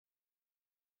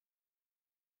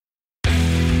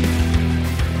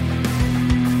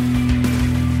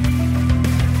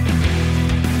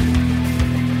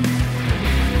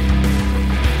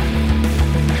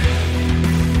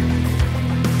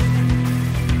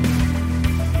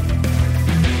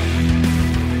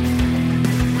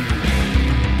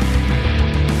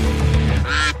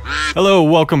Hello,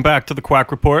 welcome back to the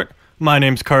Quack Report. My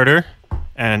name's Carter,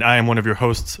 and I am one of your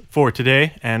hosts for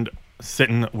today. And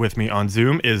sitting with me on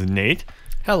Zoom is Nate.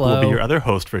 Hello. Who will be your other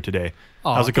host for today.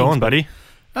 Aw, How's it going, buddy?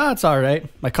 It's all right.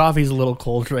 My coffee's a little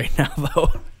cold right now,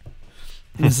 though.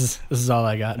 This is all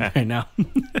I got right now.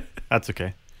 That's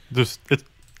okay. It's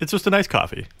just a nice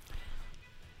coffee.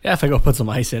 Yeah, if I go put some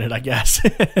ice in it, I guess.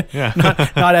 Yeah.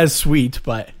 not as sweet,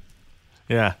 but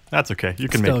Yeah, that's okay. You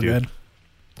can still make do. good.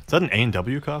 Is that an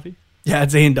A&W coffee? Yeah,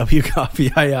 it's A&W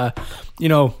coffee. I,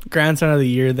 grandson of the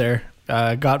year there.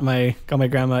 Got my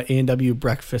grandma A&W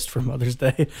breakfast for Mother's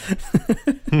Day.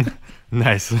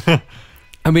 Nice.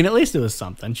 I mean, at least it was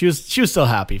something. She was still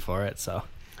happy for it. So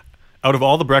Out of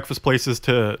all the breakfast places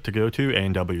to go to,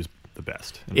 A&W is the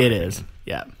best. it is.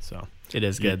 Yeah, So it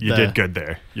is good. You did good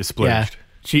there. You splurged.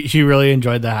 Yeah, she really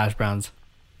enjoyed the hash browns.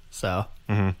 So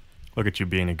Look at you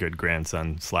being a good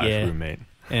grandson / Yeah. roommate.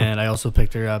 And I also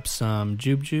picked her up some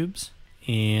jubes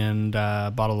and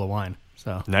a bottle of wine.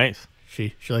 So Nice.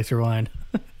 she likes her wine.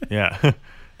 Yeah.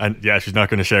 And yeah, she's not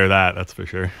going to share that. That's for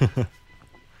sure.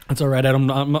 That's all right. I'm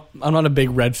not a big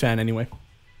red fan anyway.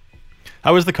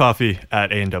 How is the coffee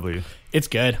at A&W? It's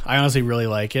good. I honestly really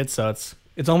like it. So it's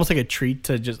almost like a treat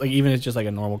to just like, even if it's just like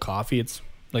a normal coffee, it's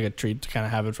like a treat to kind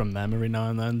of have it from them every now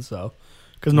and then. So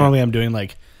because normally I'm doing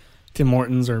like Tim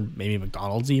Hortons or maybe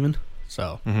McDonald's even.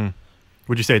 So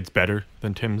Would you say it's better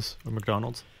than Tim's or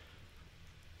McDonald's?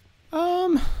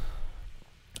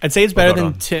 I'd say it's better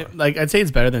about than I'd say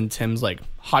it's better than Tim's like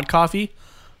hot coffee.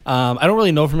 I don't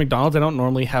really know for McDonald's. I don't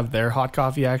normally have their hot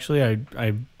coffee. Actually,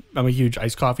 I'm a huge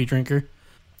iced coffee drinker,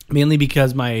 mainly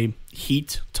because my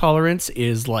heat tolerance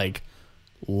is like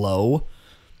low.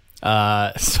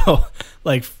 So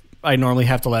like I normally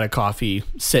have to let a coffee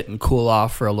sit and cool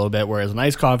off for a little bit, whereas an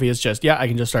iced coffee is just I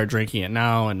can just start drinking it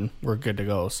now and we're good to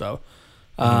go. So,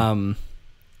 but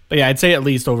yeah, I'd say at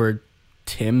least over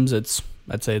Tim's,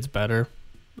 I'd say it's better.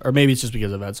 Or maybe it's just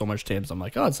because I've had so much Tim's, I'm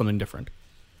like, oh, it's something different.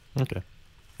 Okay.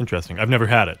 Interesting. I've never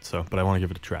had it, but I want to give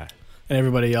it a try. And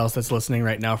everybody else that's listening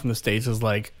right now from the States is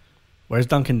like, where's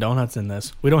Dunkin' Donuts in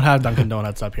this? We don't have Dunkin'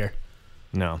 Donuts up here.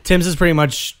 No. Tim's is pretty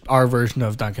much our version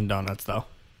of Dunkin' Donuts, though.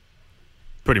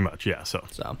 Pretty much, yeah. So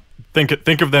So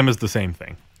think of them as the same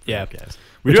thing. yeah, Guys.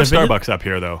 We do have Starbucks up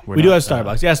here, though. we do have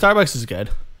Starbucks. Yeah, Starbucks is good.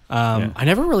 I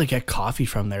never really get coffee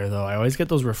from there, though. I always get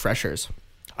those refreshers.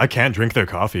 I can't drink their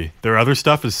coffee. Their other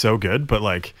stuff is so good, but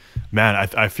like, man,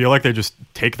 I feel like they just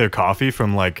take their coffee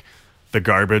from like the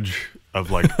garbage of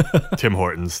like Tim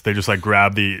Hortons. They just like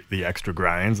grab the extra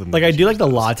grinds and Like I do like the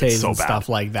lattes so and bad. stuff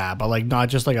like that, but like not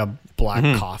just like a black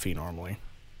coffee normally,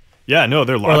 Yeah, no,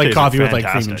 their lattes or like coffee are with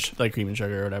fantastic. like cream and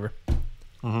sugar or whatever.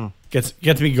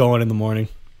 Gets me going in the morning.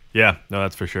 Yeah, no,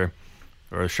 that's for sure.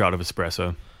 Or a shot of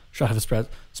espresso. Shot of espresso.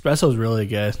 Espresso is really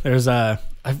good. There's I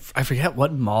forget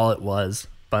what mall it was,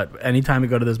 but anytime we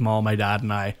go to this mall, my dad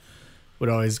and I would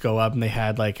always go up, and they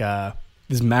had like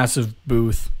this massive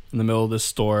booth in the middle of this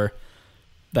store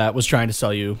that was trying to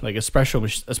sell you like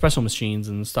espresso machines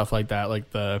and stuff like that, like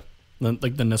the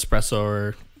Nespresso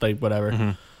or like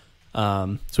whatever.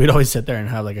 So we'd always sit there and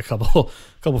have like a couple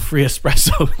free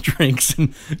espresso drinks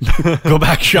and go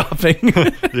back shopping.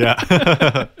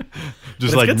 Yeah.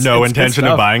 Just like good- no it's good intention of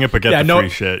stuff. buying it, but get Yeah, the no- free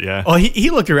shit. Yeah. Well, he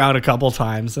looked around a couple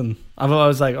times, and I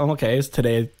was like, "Oh, okay, is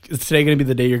today going to be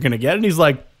the day you're going to get it?" And he's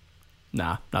like,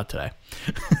 "Nah, not today."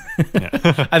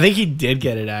 Yeah. I think he did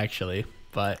get it actually,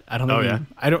 but I don't know. Oh, yeah?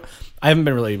 I haven't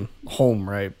been really home,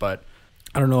 right? But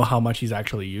I don't know how much he's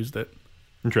actually used it.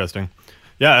 Interesting.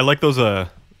 Yeah, I like those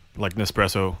like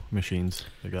Nespresso machines.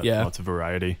 They got lots of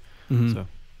variety. So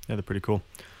yeah, they're pretty cool.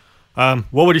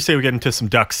 What would you say we get into some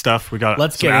Duck stuff? We got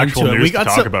Let's some get actual into it. news to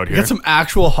talk about We here. got some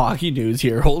actual hockey news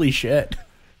here. Holy shit!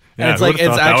 Yeah, And it's who like would've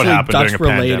it's thought that would actually happen during Ducks a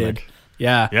related. pandemic?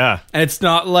 Yeah, Yeah. And it's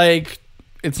not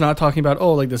talking about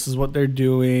like this is what they're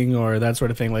doing or that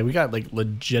sort of thing. Like we got like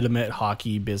legitimate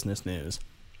hockey business news.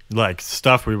 Like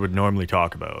stuff we would normally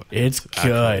talk about. It's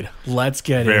good. Let's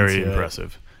get Very into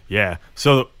impressive. Yeah.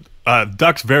 So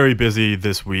Ducks very busy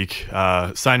this week,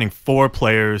 signing 4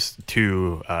 players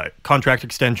to contract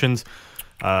extensions.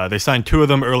 They signed 2 of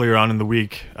them earlier on in the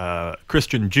week,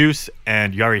 Christian Juice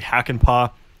and Yanni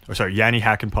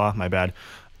Hakanpää, my bad.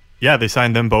 Yeah, they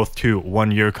signed them both to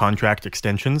 1-year contract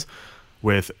extensions,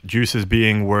 with Juice's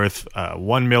being worth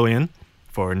 $1 million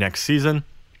for next season.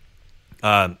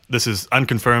 This is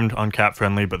unconfirmed on Cap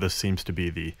Friendly, but this seems to be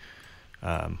the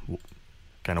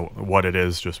kind of what it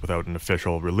is, just without an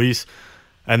official release.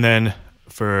 And then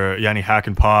for Yanni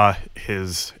Hakanpää,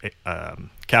 his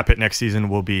cap hit next season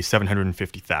will be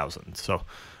 $750,000. So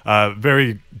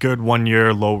very good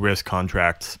 1-year, low-risk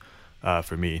contracts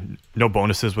for me. No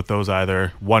bonuses with those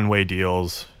either. One-way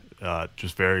deals.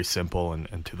 just very simple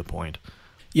and to the point.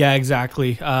 Yeah,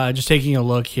 exactly. Just taking a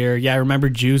look here. Yeah, I remember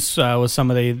Juice was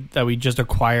somebody that we just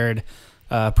acquired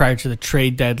prior to the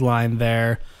trade deadline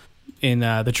there in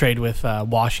the trade with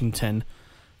Washington.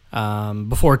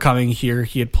 Before coming here,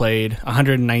 he had played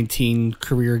 119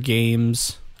 career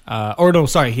games.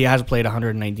 He has played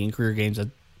 119 career games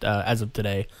as of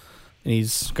today. And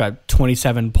he's got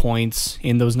 27 points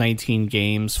in those 19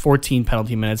 games, 14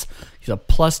 penalty minutes. He's a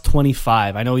plus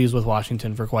 25. I know he was with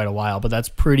Washington for quite a while, but that's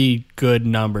pretty good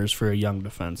numbers for a young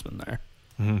defenseman there.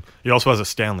 Mm-hmm. He also has a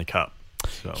Stanley Cup.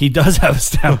 So. He does have a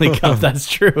Stanley Cup, that's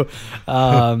true.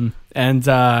 And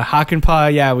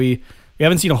Hakanpää, we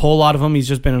haven't seen a whole lot of him. He's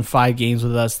just been in 5 games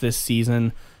with us this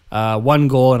season. 1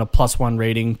 goal and a +1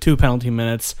 rating, 2 penalty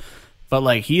minutes.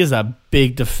 But he is a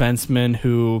big defenseman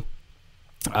who...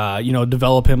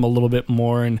 develop him a little bit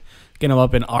more and get him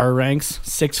up in our ranks.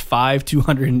 6'5",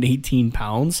 218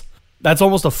 pounds. That's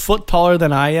almost a foot taller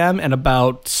than I am and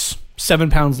about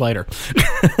 7 pounds lighter.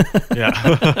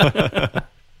 Yeah.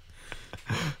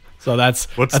 So that's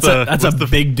a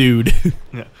big dude.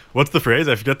 Yeah. What's the phrase?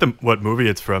 I forget what movie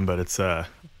it's from, but it's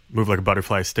move like a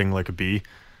butterfly, sting like a bee.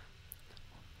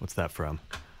 What's that from?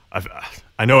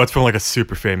 I know it's from a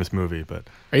super famous movie, but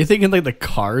are you thinking the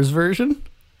Cars version?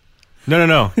 No.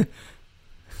 No,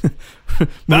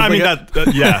 I mean that.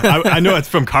 Yeah, I know it's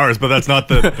from Cars, but that's not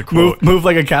the quote. Move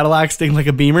like a Cadillac, sting like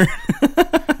a Beamer.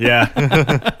 Yeah,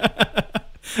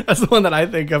 that's the one that I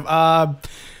think of.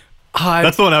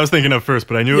 That's the one I was thinking of first,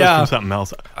 but I knew it was from something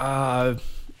else. I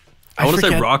want to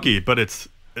say Rocky, but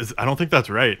I don't think that's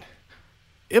right.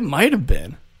 It might have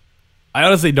been. I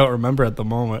honestly don't remember at the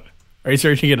moment. Are you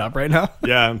searching it up right now?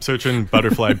 Yeah, I'm searching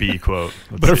butterfly bee quote.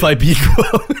 Butterfly bee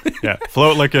quote. Yeah,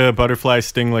 float like a butterfly,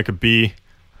 sting like a bee.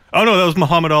 Oh no, that was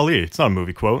Muhammad Ali. It's not a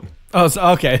movie quote. Oh,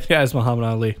 okay. Yeah, it's Muhammad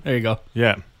Ali. There you go.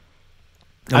 Yeah.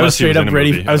 I was straight up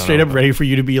ready. I was straight up ready for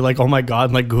you to be like, "Oh my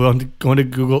god!" Going to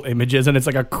Google Images, and it's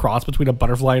a cross between a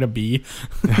butterfly and a bee.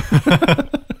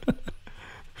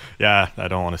 Yeah, I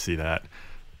don't want to see that.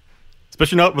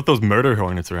 Especially not with those murder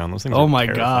hornets around. Those things. Oh my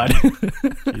god!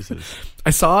 Jesus.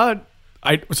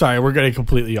 Sorry, we're getting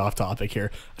completely off topic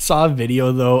here. I saw a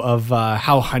video though of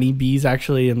how honeybees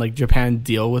actually in Japan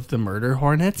deal with the murder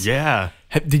hornets. Yeah.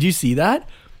 Did you see that?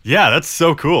 Yeah, that's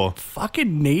so cool.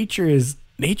 Fucking nature's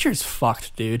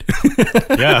fucked, dude.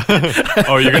 Yeah.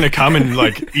 Oh, you're gonna come and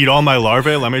eat all my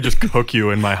larvae? Let me just cook you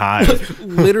in my hive.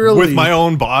 Literally with my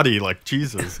own body.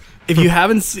 Jesus. If you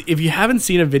haven't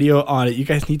seen a video on it, you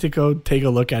guys need to go take a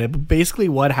look at it. But basically,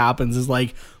 what happens is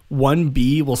one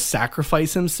bee will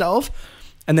sacrifice himself,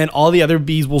 and then all the other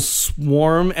bees will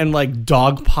swarm and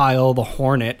dogpile the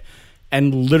hornet,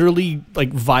 and literally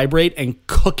vibrate and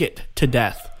cook it to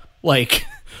death.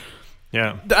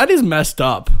 Yeah, that is messed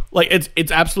up.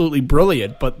 It's absolutely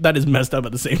brilliant, but that is messed up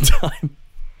at the same time.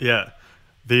 Yeah.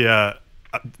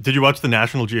 Did you watch the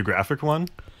National Geographic one?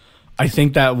 I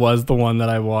think that was the one that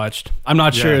I watched. I'm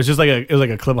not sure. It was just it was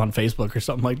a clip on Facebook or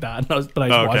something like that. But I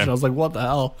just watched it. I was like, what the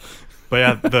hell? But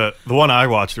yeah, the one I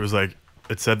watched, it was it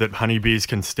said that honeybees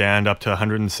can stand up to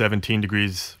 117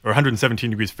 degrees or 117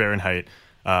 degrees Fahrenheit,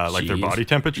 their body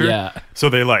temperature. Yeah. So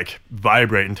they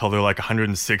vibrate until they're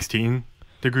 116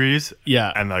 degrees.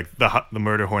 Yeah. And the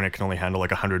murder hornet can only handle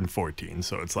 114.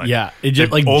 So it's it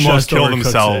just almost just kill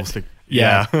themselves.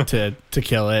 To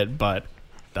kill it, but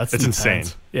it's insane.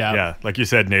 Yeah. Yeah. Like you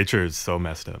said, nature is so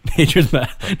messed up.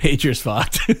 Nature's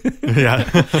fucked. Yeah.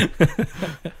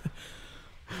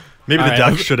 Maybe the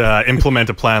Ducks should implement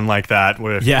a plan like that,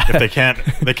 where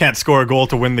if they can't score a goal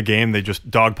to win the game, they just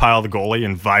dogpile the goalie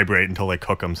and vibrate until they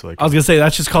cook them. So I was gonna say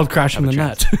that's just called crashing the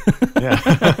net.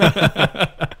 Yeah.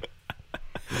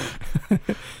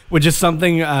 Which is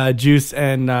something Juice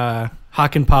and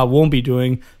Hakanpää won't be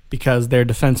doing because they're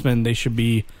defensemen. They should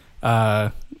be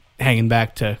hanging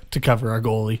back to cover our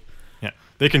goalie. Yeah,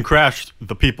 they can crash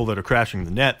the people that are crashing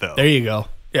the net, though. There you go.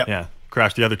 Yeah,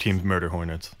 crash the other team's murder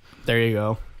hornets. There you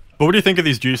go. But what do you think of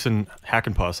these Juice and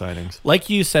Hakanpää signings? Like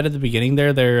you said at the beginning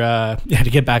there, they're to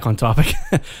get back on topic,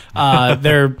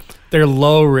 they're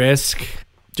low risk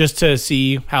just to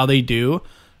see how they do.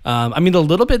 I mean, the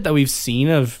little bit that we've seen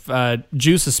of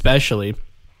Juice especially.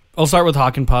 I'll start with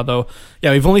Hakanpää though. Yeah,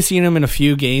 we've only seen him in a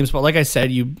few games, but like I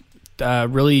said, you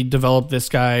really developed this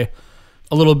guy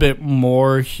a little bit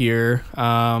more here.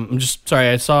 I'm just sorry,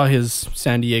 I saw his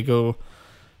San Diego.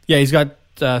 Yeah, he's got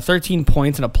 13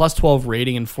 points and a plus 12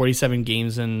 rating in 47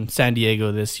 games in San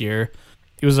Diego this year.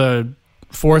 He was a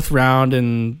 4th round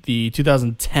in the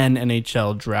 2010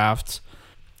 NHL draft.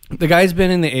 The guy's been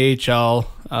in the AHL,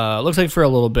 looks like for a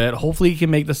little bit. Hopefully he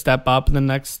can make the step up in the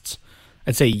next,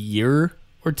 I'd say, year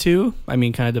or two. I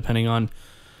mean, kind of depending on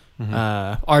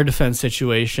our defense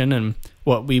situation and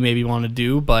what we maybe want to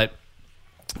do. But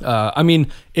I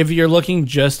mean, if you're looking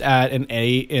just at an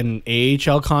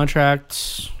AHL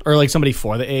contract or like somebody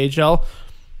for the AHL,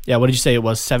 yeah, what did you say it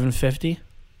was, $750?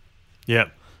 Yeah.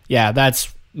 Yeah,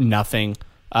 that's nothing.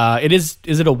 Is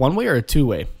it a one-way or a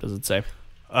two-way? Does it say?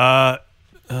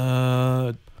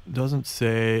 Doesn't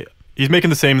say. He's making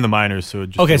the same in the minors, so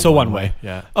just okay, so one way.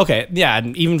 Yeah. Okay, yeah,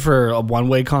 and even for a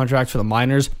one-way contract for the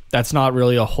minors, that's not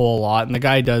really a whole lot, and the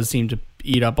guy does seem to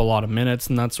eat up a lot of minutes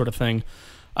and that sort of thing.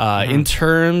 In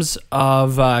terms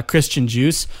of Christian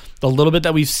Juice, the little bit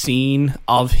that we've seen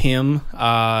of him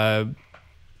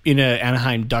in an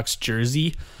Anaheim Ducks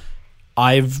jersey,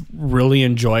 I've really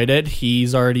enjoyed it.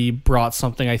 He's already brought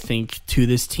something, I think, to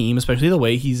this team, especially the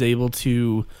way he's able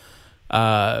to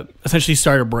essentially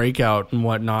start a breakout and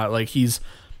whatnot. Like it's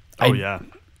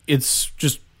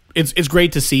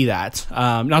great to see that.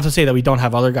 Not to say that we don't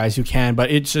have other guys who can, but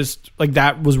it's just like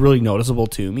that was really noticeable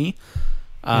to me.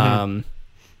 And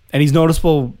he's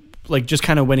noticeable like just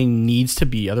kind of when he needs to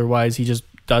be. Otherwise, he just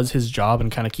does his job and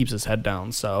kind of keeps his head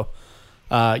down. So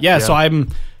so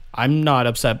I'm not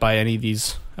upset by any of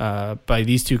these by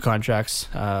these two contracts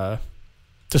to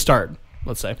start,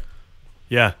 let's say.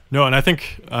 Yeah, no, and I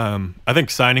think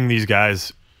signing these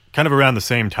guys kind of around the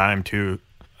same time too.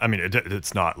 I mean,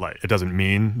 it's not like it doesn't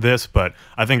mean this, but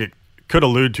I think it could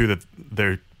allude to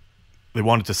that they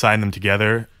wanted to sign them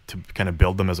together to kind of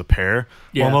build them as a pair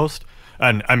almost.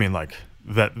 And I mean, like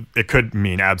that it could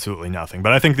mean absolutely nothing,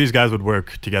 but I think these guys would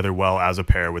work together well as a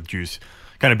pair with Juice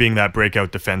kind of being that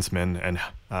breakout defenseman and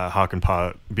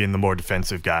Hakanpää being the more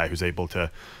defensive guy who's able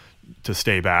to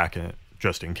stay back and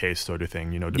just in case sort of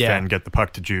thing, defend, get the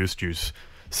puck to Juice. Juice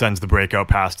sends the breakout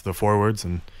pass to the forwards,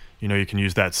 and you can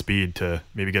use that speed to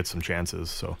maybe get some chances.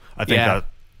 So I think that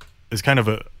is kind of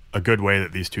a good way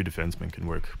that these two defensemen can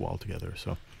work well together.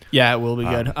 So yeah, it will be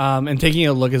good. And taking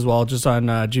a look as well just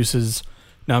on Juice's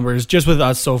numbers, just with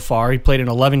us so far, he played in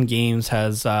 11 games,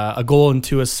 has a goal and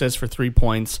 2 assists for 3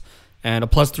 points, and a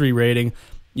 +3 rating.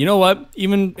 You know what?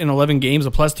 Even in 11 games, a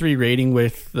 +3 rating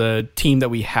with the team that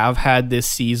we have had this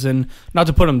season, not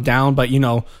to put them down, but you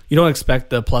don't expect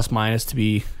the plus-minus to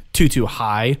be too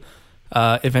high,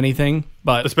 if anything.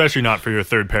 But especially not for your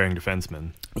third pairing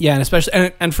defenseman. Yeah, and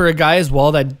especially and for a guy as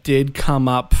well that did come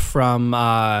up from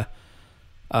the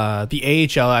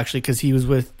AHL actually, because he was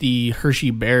with the Hershey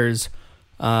Bears.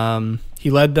 He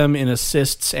led them in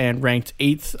assists and ranked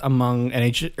 8th among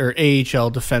AHL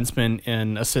defensemen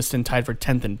in assists and tied for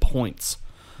 10th in points.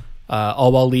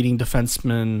 All while leading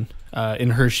defensemen in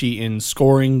Hershey in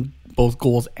scoring both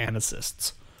goals and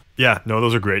assists. Yeah, no,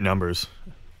 those are great numbers.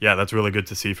 Yeah, that's really good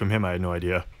to see from him. I had no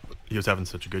idea he was having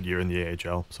such a good year in the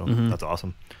AHL, so that's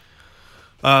awesome.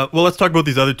 Well, let's talk about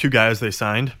these other two guys they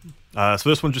signed. So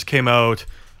this one just came out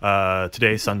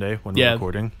today, Sunday, when we're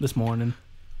recording. This morning.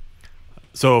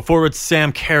 So forward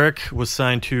Sam Carrick was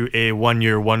signed to a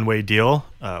 1-year, one-way deal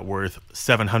worth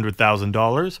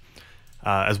 $700,000,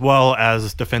 as well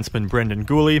as defenseman Brendan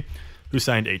Gooley, who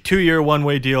signed a 2-year,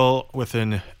 one-way deal with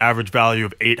an average value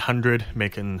of $800,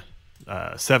 making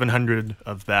 $700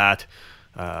 of that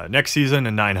next season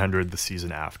and $900 the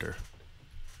season after.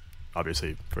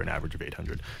 Obviously, for an average of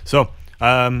 $800. So,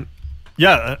 a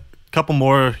couple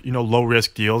more,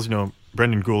 low-risk deals.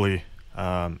 Brendan Gooley.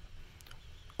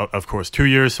 Of course, 2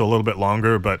 years, so a little bit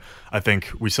longer, but I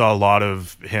think we saw a lot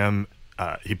of him.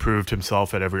 He proved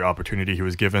himself at every opportunity he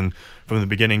was given from the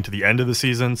beginning to the end of the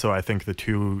season, so I think the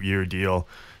 2-year deal,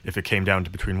 if it came down to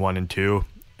between 1 and 2,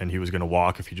 and he was going to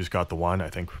walk if he just got the 1,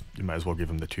 I think you might as well give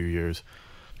him the 2 years.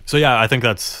 So yeah, I think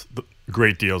that's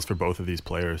great deals for both of these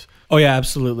players. Oh yeah,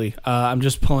 absolutely. I'm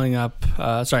just pulling up,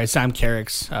 Sam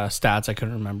Carrick's stats. I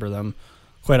couldn't remember them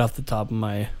quite off the top of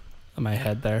my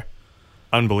head there.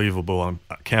 Unbelievable.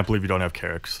 I can't believe you don't have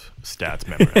Carrick's stats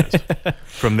memorized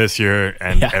from this year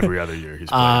and every other year he's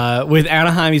played. With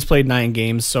Anaheim, he's played 9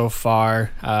 games so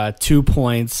far, 2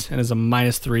 points, and is a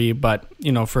 -3. But,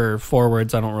 for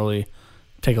forwards, I don't really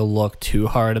take a look too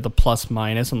hard at the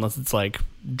plus-minus unless it's, like,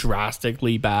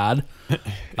 drastically bad.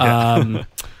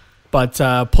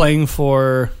 But playing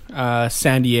for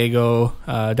San Diego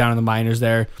down in the minors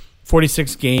there,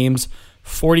 46 games,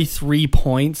 43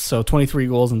 points, so 23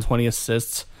 goals and 20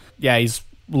 assists. Yeah, he's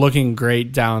looking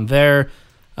great down there.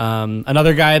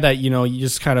 Another guy that, you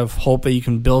just kind of hope that you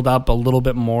can build up a little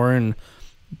bit more and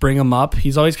bring him up.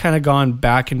 He's always kind of gone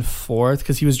back and forth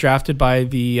because he was drafted by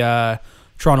the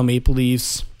Toronto Maple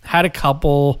Leafs, had a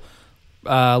couple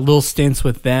little stints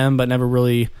with them, but never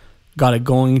really got it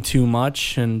going too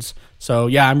much. And so,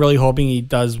 yeah, I'm really hoping he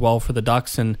does well for the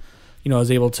Ducks and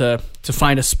is able to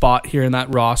find a spot here in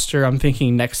that roster. I'm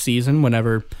thinking next season,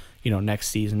 whenever next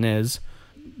season is.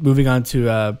 Moving on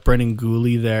to Brendan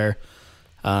Gooley there.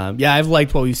 I've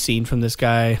liked what we've seen from this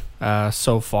guy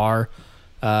so far.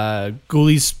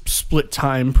 Gooley's split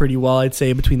time pretty well, I'd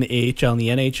say, between the AHL and the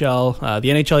NHL. The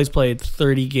NHL, he's played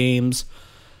 30 games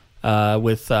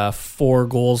with 4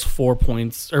 goals, 4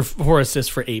 points, or 4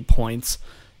 assists for 8 points.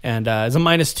 And is a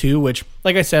 -2, which,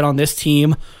 like I said, on this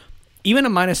team, even a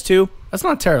 -2, that's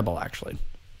not terrible, actually.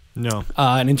 No.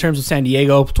 And in terms of San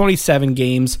Diego, 27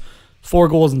 games, 4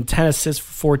 goals and 10 assists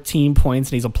for 14 points,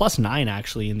 and he's a +9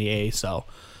 actually in the A. So,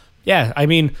 yeah, I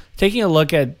mean, taking a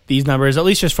look at these numbers, at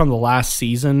least just from the last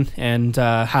season, and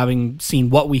having seen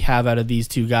what we have out of these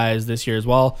two guys this year as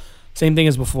well, same thing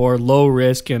as before, low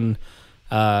risk, and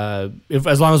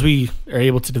as long as we are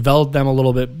able to develop them a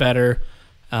little bit better,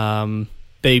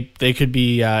 they could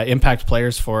be impact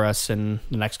players for us in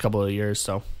the next couple of years.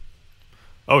 So,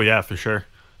 oh yeah, for sure.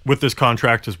 With this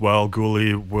contract as well,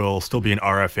 Gooley will still be an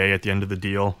RFA at the end of the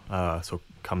deal. So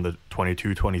come the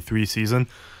 22-23 season,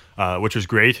 which is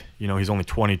great. He's only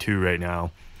 22 right now.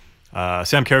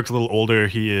 Sam Carrick's a little older.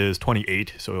 He is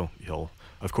 28, so he'll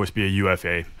of course be a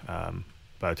UFA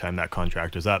by the time that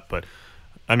contract is up. But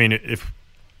I mean, if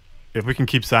we can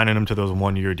keep signing him to those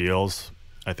 1-year deals,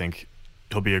 I think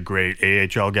he'll be a great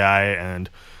AHL guy and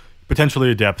potentially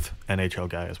a depth NHL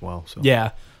guy as well. So yeah.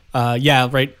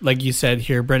 Right. Like you said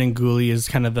here, Brendan Gooley is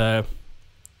kind of the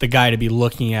guy to be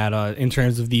looking at in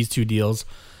terms of these two deals.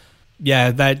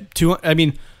 Yeah, that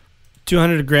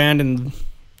 $200,000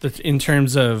 in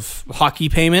terms of hockey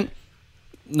payment,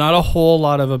 not a whole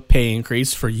lot of a pay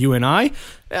increase for you and I.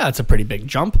 Yeah, it's a pretty big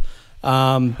jump.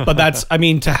 But that's,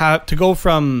 to go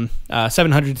from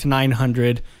 700 to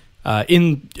 900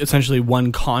 in essentially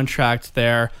one contract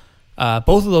there.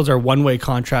 Both of those are one-way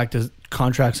contracts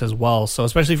as well. So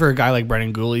especially for a guy like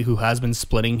Brendan Gooley, who has been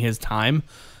splitting his time,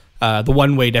 the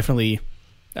one-way definitely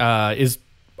is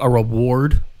a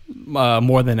reward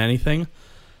more than anything.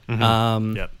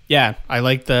 Mm-hmm. Yeah, I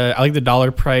like the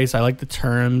dollar price. I like the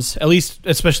terms, at least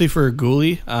especially for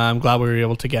Gooley. I'm glad we were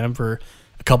able to get him for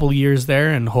a couple of years there,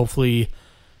 and hopefully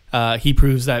he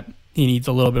proves that he needs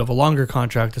a little bit of a longer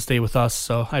contract to stay with us.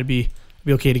 So I'd be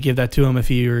okay to give that to him if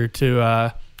he were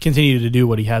to continue to do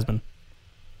what he has been.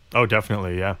 Oh,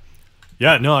 definitely, yeah.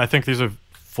 Yeah, no, I think these are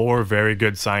 4 very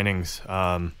good signings.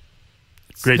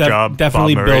 Great job,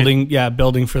 definitely Bob Murray.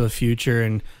 building for the future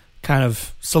and kind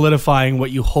of solidifying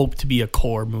what you hope to be a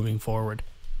core moving forward.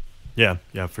 Yeah,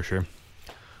 for sure.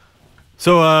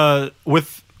 So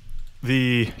with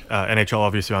the NHL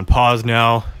obviously on pause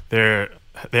now, they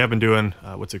have been doing,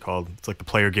 what's it called? It's like the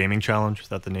Player Gaming Challenge. Is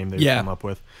that the name they've come up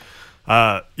with?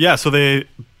 So they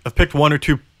have picked 1 or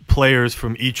 2 players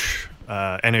from each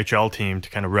NHL team to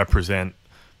kind of represent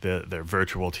their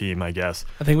virtual team, I guess.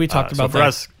 I think we talked about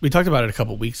that. We talked about it a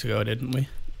couple weeks ago, didn't we?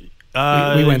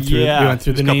 We went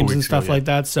through the names and stuff like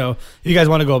that. So if you guys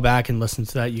want to go back and listen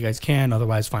to that, you guys can.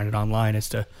 Otherwise, find it online as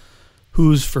to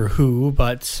who's for who.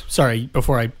 But sorry,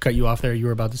 before I cut you off there, you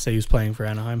were about to say who's playing for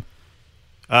Anaheim.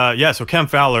 So Cam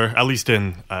Fowler, at least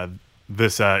in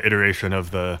this iteration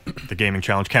of the gaming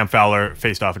challenge, Cam Fowler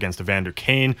faced off against Evander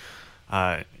Kane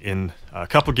in a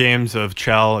couple games of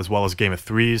Chell as well as a game of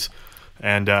threes.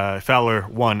 And Fowler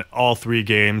won all 3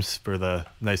 games for the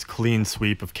nice clean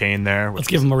sweep of Kane there. Let's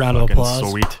give him a round of applause.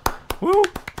 Sweet. Woo!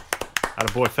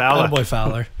 Attaboy Fowler. Attaboy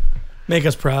Fowler. Make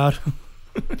us proud.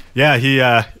 Yeah, he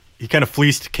kind of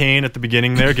fleeced Kane at the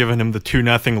beginning there, giving him the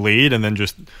 2-0 lead, and then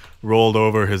just rolled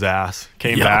over his ass.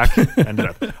 Came back. Ended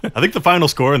up, I think the final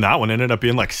score in that one ended up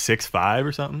being like 6-5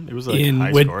 or something. It was like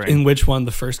high scoring. In which one?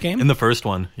 The first game? In the first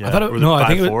one. Yeah. I thought it was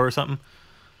 5-4 or something.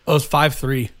 Oh, it was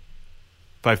 5-3.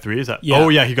 5-3, is that? Yeah. Oh,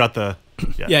 yeah, he got the...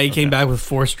 Yeah, he came back with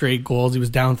 4 straight goals. He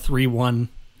was down 3-1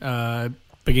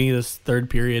 beginning of this third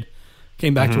period.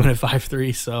 Came back to win at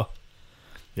 5-3, so...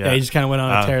 Yeah, he just kind of went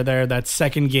on a tear there. That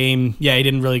second game, he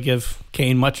didn't really give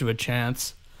Kane much of a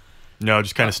chance. No,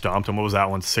 just kind of stomped him. What was that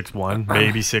one? 6-1?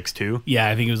 Maybe 6-2? Yeah,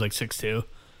 I think it was like 6-2.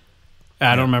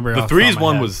 I don't remember. The threes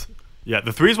one was... Yeah,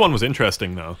 the threes one was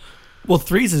interesting, though. Well,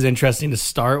 threes is interesting to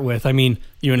start with. I mean,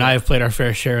 you and I have played our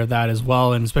fair share of that as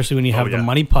well, and especially when you have the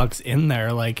money pucks in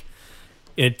there, like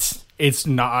it's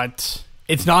not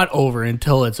over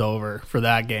until it's over for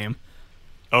that game.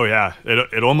 Oh yeah,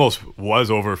 it almost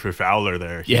was over for Fowler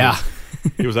there.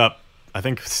 He was up, I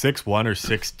think 6-1 or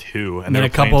 6-2, and then a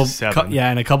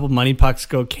couple money pucks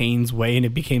go Kane's way, and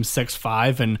it became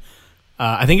 6-5, and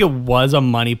I think it was a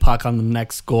money puck on the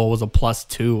next goal was a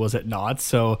 +2, was it not?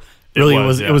 So. Really,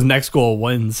 it was next goal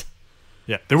wins.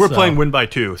 Yeah, they were playing win by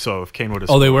 2, so if Kane would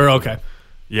have... Oh, they were? Okay.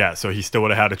 Yeah, so he still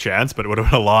would have had a chance, but it would have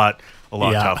been a lot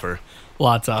tougher. A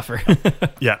lot tougher.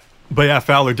 Yeah. But yeah,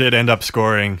 Fowler did end up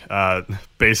scoring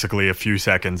basically a few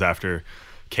seconds after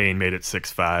Kane made it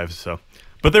 6-5. So,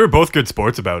 but they were both good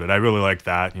sports about it. I really liked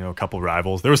that. A couple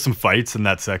rivals. There was some fights in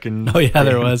that second. Oh yeah, game.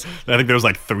 there was. I think there was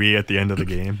like 3 at the end of the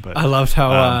game. But I loved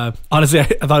how honestly, I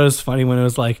thought it was funny when it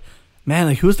was like, man,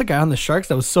 like who's the guy on the Sharks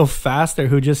that was so fast there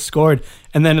who just scored?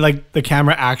 And then like the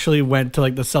camera actually went to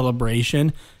like the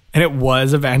celebration, and it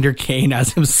was Evander Kane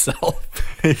as himself.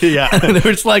 Yeah, and they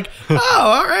were just like, oh,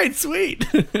 all right, sweet.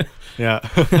 Yeah.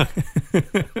 I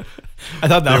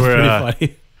thought that was pretty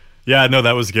funny. Yeah, no,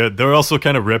 that was good. They were also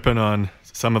kind of ripping on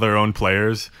some of their own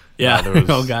players. Yeah, there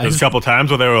was a couple times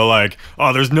where they were like,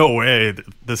 "Oh, there's no way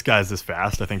this guy's this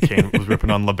fast." I think Kane was ripping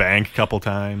on LeBanc a couple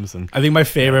times, and I think my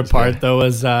favorite part though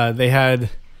was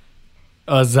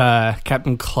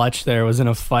Captain Clutch. There was in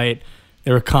a fight.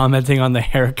 They were commenting on the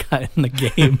haircut in the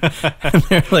game, and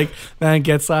they're like, "Man,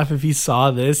 Getzlaff, if he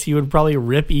saw this, he would probably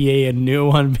rip EA a new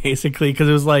one, basically, because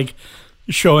it was like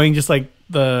showing just like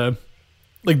the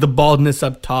baldness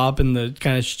up top and the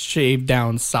kind of shaved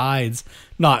down sides,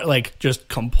 not like just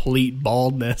complete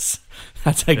baldness."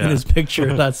 That's like in his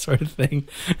picture, that sort of thing.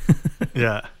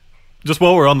 Yeah. Just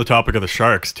while we're on the topic of the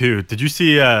Sharks too, did you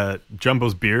see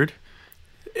Jumbo's beard?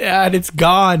 Yeah, and it's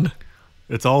gone.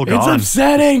 It's all gone. It's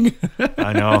upsetting.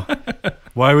 I know.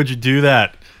 Why would you do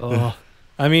that? Oh,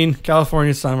 I mean,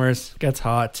 California summers gets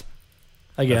hot.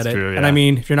 I get it. True, yeah. And I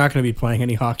mean, if you're not going to be playing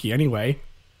any hockey anyway,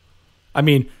 I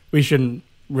mean, we shouldn't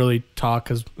really talk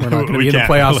because we're not going to be in the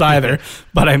playoffs either.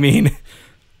 But I mean,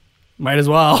 might as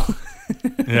well.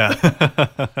 Yeah.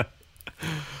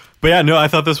 But yeah, no, I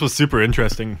thought this was super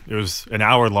interesting. It was an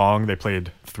hour long. They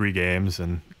played 3 games,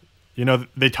 and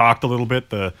they talked a little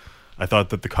bit. I thought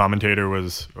that the commentator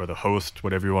or the host,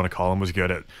 whatever you want to call him, was good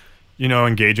at,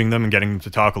 engaging them and getting them to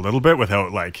talk a little bit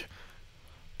without like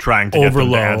trying to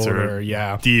overload get them to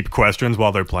answer deep questions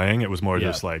while they're playing. It was more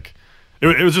just like,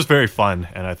 it was just very fun.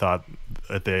 And I thought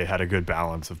that they had a good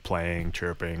balance of playing,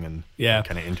 chirping, and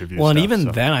kind of interviews. Well, and even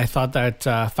then I thought that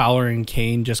Fowler and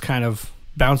Kane just kind of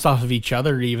bounced off of each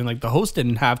other. Even like the host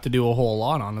didn't have to do a whole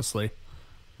lot, honestly.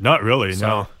 Not really,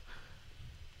 no.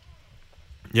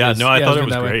 Yeah, no, I thought it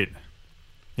was great.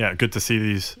 Yeah, good to see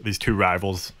these 2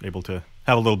 rivals able to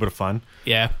have a little bit of fun.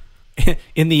 Yeah.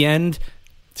 In the end,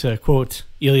 to quote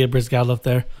Ilya Brizgalov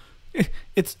there,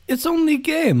 it's only a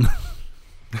game.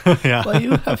 Yeah. Well,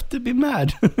 you have to be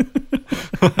mad.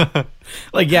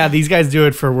 Like, yeah, these guys do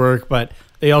it for work, but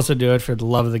they also do it for the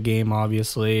love of the game,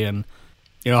 obviously. And,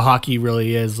 hockey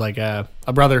really is like a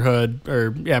brotherhood,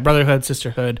 brotherhood,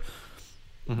 sisterhood,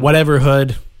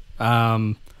 whateverhood.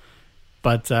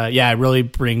 But it really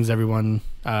brings everyone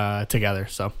together.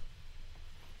 So,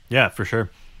 yeah, for sure.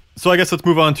 So I guess let's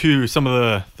move on to some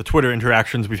of the Twitter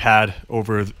interactions we've had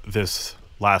over this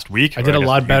last week. I did a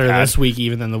lot better this week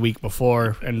even than the week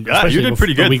before, and especially you did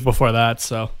pretty good the week before that.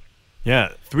 So, yeah,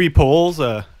 3 polls,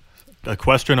 a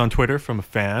question on Twitter from a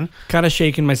fan. Kind of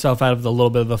shaking myself out of the little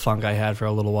bit of the funk I had for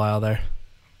a little while there.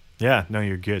 Yeah, no,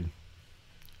 you're good.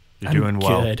 You're doing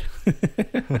well. Good.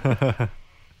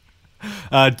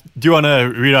 Do you want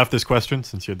to read off this question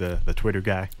since you're the Twitter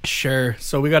guy? Sure.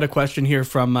 So we got a question here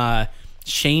from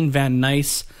Shane Van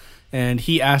Nice, and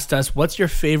he asked us, what's your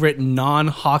favorite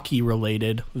non-hockey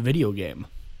related video game?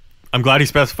 I'm glad he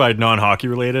specified non-hockey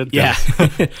related. Yeah.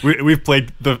 We've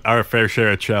played our fair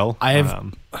share of Chell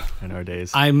in our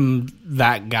days. I'm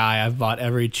that guy. I've bought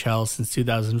every Chell since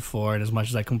 2004, and as much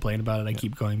as I complain about it, I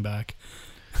keep going back.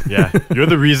 Yeah, you're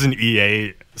the reason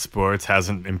EA Sports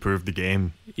hasn't improved the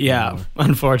game. Yeah,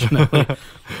 unfortunately.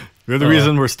 You're the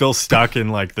reason we're still stuck in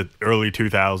like the early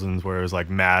 2000s, where it was like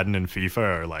Madden and FIFA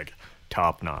are like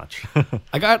top notch.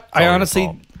 I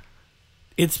honestly,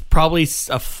 it's probably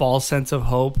a false sense of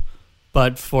hope,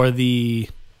 but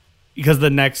because the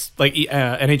next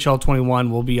NHL 21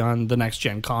 will be on the next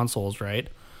gen consoles, right?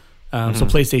 So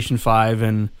PlayStation 5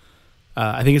 and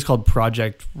I think it's called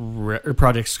Project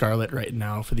Scarlet right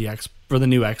now for the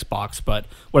new Xbox, but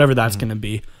whatever that's going to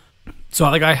be. So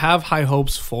like I have high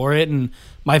hopes for it, and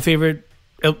my favorite.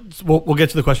 We'll get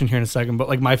to the question here in a second, but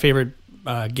like my favorite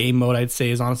game mode I'd say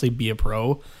is honestly be a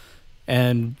pro,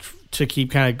 and to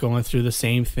keep kind of going through the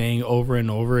same thing over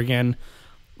and over again.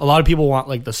 A lot of people want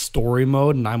like the story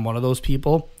mode, and I'm one of those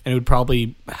people, and it would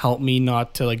probably help me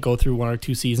not to like go through 1 or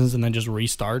 2 seasons and then just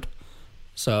restart.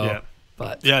 So yeah.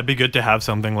 But yeah, it'd be good to have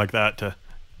something like that to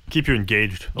keep you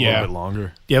engaged a little bit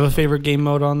longer. Do you have a favorite game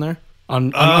mode on there?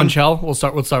 On Chell? We'll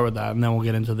start with that, and then we'll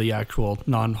get into the actual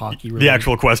non-hockey related. The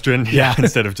actual question, yeah,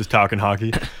 instead of just talking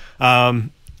hockey. I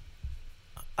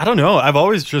don't know. I've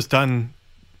always just done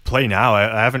Play Now.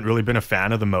 I haven't really been a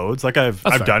fan of the modes. Like I've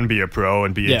done Be a Pro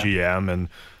and Be a GM and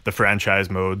the franchise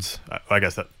modes. I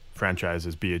guess that franchise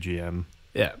is be a GM.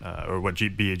 Yeah. Or what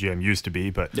be a GM used to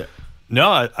be. But Yeah.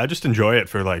 no, I just enjoy it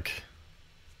for like,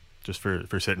 just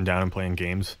for sitting down and playing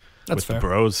games with fair. the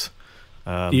bros.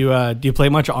 Do you play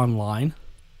much online?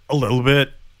 A little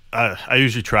bit. I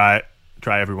usually try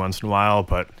every once in a while,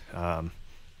 but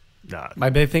My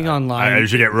big thing online. I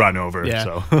usually get run over. Yeah.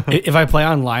 So. If I play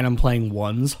online, I'm playing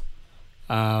ones.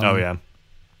 Oh yeah.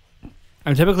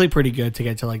 I'm typically pretty good to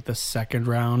get to like the second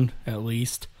round at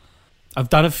least. I've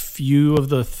done a few of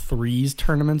the threes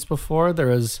tournaments before. There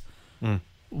was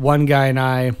one guy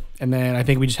and then I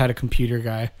think we just had a computer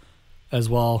guy as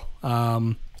well.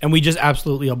 And we just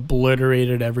absolutely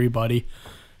obliterated everybody.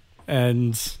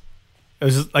 And it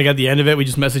was just like at the end of it, we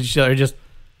just messaged each other, just,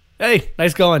 hey,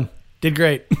 nice going. Did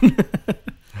great.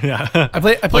 Yeah. I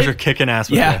play Pleasure kicking ass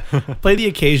with you. Play the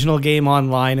occasional game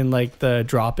online in like the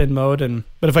drop-in mode,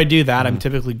 but if I do that, I'm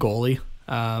typically goalie.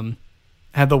 I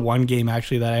had the one game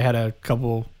actually that I had a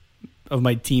couple of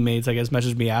my teammates, I guess,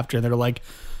 message me after, and they're like,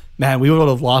 "Man, we would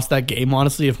have lost that game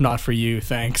honestly if not for you.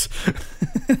 Thanks."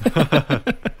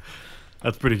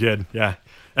 That's pretty good. Yeah,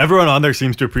 everyone on there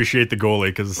seems to appreciate the goalie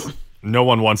because no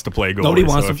one wants to play goalie. Nobody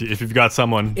wants so to. If you've got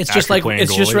someone, It's just like playing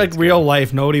it's goalie, just like it's real good.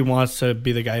 life. Nobody wants to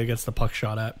be the guy who gets the puck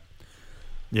shot at.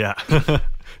 Yeah,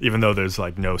 even though there's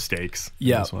like no stakes.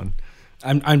 Yeah. In this one.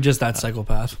 I'm just that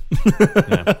psychopath.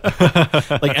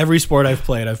 Yeah. Like every sport I've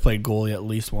played goalie at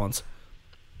least once.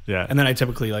 Yeah. And then I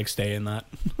typically like stay in that.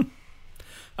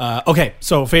 Okay,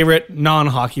 so favorite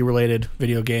non-hockey related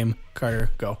video game,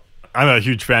 Carter, go. I'm a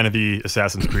huge fan of the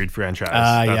Assassin's Creed franchise.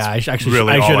 Yeah, I should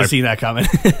really have seen that coming.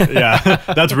 Yeah,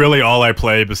 that's really all I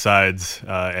play besides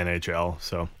NHL.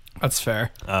 So That's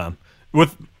fair.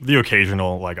 with the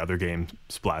occasional like other game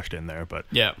splashed in there, but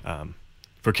Yeah.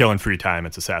 For killing free time,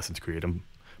 it's Assassin's Creed. I'm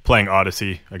playing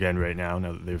Odyssey again right now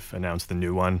that they've announced the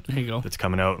new one There you go. that's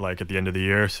coming out like at the end of the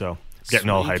year. So getting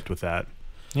all Sweet. hyped with that.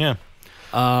 Yeah.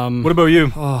 What What about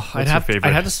you? I'd have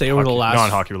to say over the last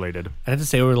non-hockey related. I'd have to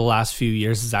say over the last few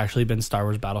years has actually been Star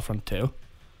Wars Battlefront 2.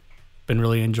 Been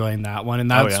really enjoying that one, and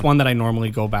that's one that I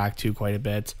normally go back to quite a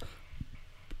bit.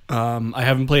 I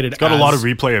haven't played it. It's got a lot of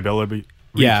replayability.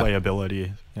 Yeah.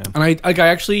 Replayability. Yeah. And I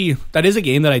actually, that is a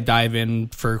game that I dive in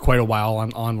for quite a while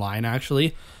online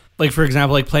actually. Like for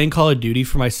example, like playing Call of Duty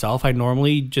for myself, I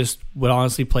normally just would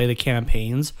honestly play the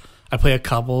campaigns. I play a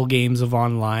couple games of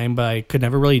online, but I could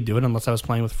never really do it unless I was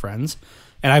playing with friends.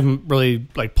 And I haven't really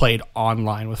like played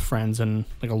online with friends in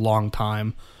like a long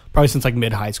time, probably since like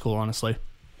mid high school, honestly.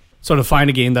 So to find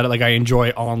a game that like I enjoy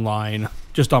online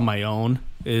just on my own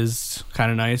is kind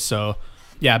of nice. So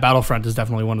yeah, Battlefront is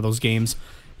definitely one of those games.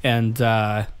 And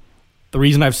the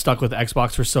reason I've stuck with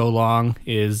Xbox for so long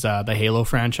is the Halo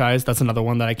franchise. That's another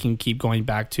one that I can keep going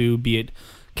back to, be it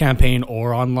campaign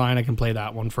or online. I can play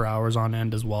that one for hours on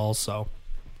end as well. So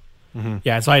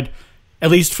yeah, so I'd, at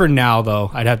least for now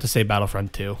though, I'd have to say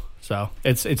Battlefront 2. So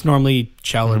it's normally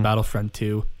Shell or Battlefront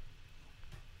 2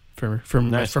 for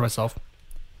myself.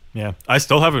 Yeah. I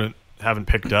still haven't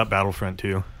picked up Battlefront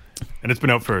 2. And it's been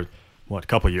out for what, a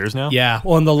couple years now? Yeah.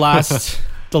 Well, and the last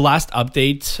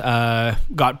update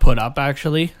got put up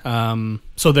actually.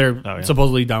 So they're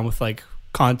supposedly done with like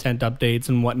content updates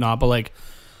and whatnot, but like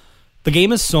the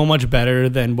game is so much better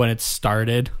than when it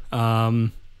started.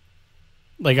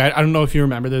 Like I don't know if you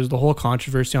remember, there's the whole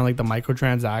controversy on like the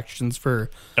microtransactions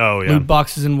for loot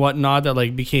boxes and whatnot that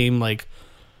like became like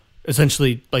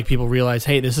essentially like people realize,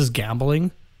 hey, this is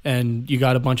gambling, and you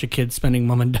got a bunch of kids spending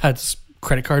mom and dad's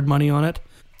credit card money on it.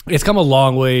 It's come a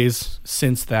long ways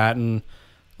since that, and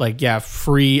like yeah,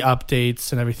 free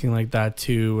updates and everything like that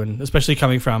too, and especially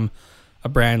coming from a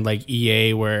brand like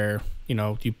EA where you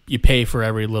know you pay for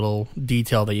every little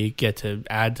detail that you get to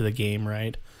add to the game,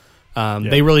 right?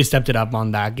 They really stepped it up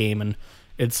on that game, and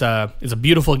it's a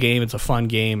beautiful game. It's a fun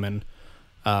game, and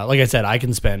like I said, I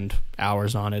can spend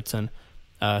hours on it, and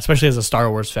especially as a Star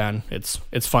Wars fan, it's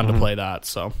fun to play that.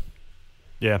 So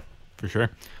yeah, for sure.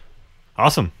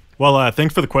 Awesome. Well,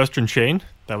 thanks for the question, Shane.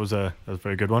 That was a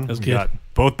very good one. That was We good. got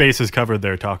both bases covered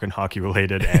there, talking hockey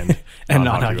related and And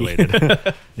non-hockey non-hockey.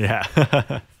 related.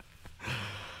 Yeah.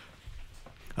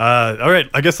 All right,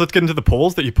 I guess let's get into the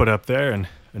polls that you put up there and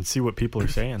see what people are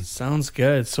saying. sounds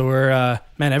good. So we're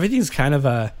man, everything's kind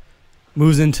of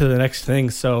moves into the next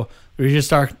thing. So we just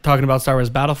start talking about Star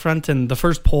Wars Battlefront, and the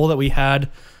first poll that we had,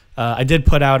 I did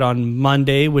put out on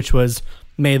Monday, which was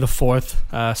May the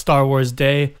 4th, Star Wars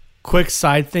Day. Quick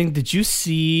side thing, did you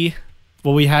see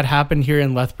what we had happen here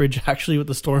in Lethbridge actually with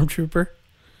the Stormtrooper?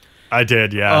 I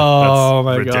did, yeah. Oh,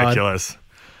 That's my God. ridiculous.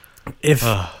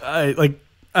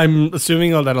 I'm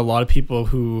assuming that a lot of people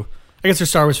who I guess are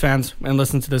Star Wars fans and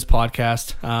listen to this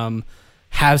podcast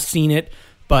have seen it,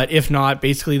 But if not,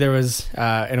 basically there was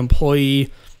an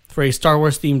employee for a Star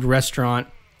Wars themed restaurant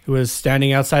who was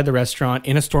standing outside the restaurant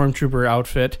in a stormtrooper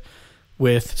outfit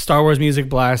with Star Wars music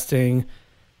blasting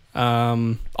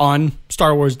on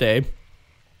Star Wars Day,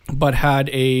 but had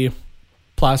a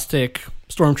plastic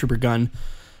stormtrooper gun.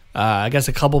 I guess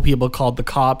a couple people called the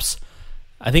cops.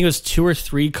 I think it was 2 or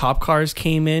 3 cop cars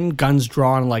came in, guns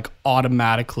drawn like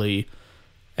automatically,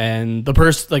 and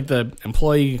the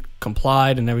employee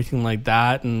complied and everything like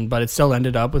that. But it still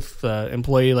ended up with the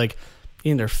employee like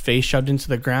getting their face shoved into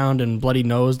the ground and bloody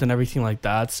nosed and everything like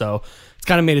that. So it's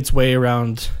kind of made its way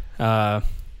around the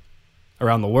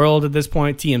world at this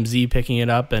point. TMZ picking it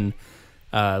up, and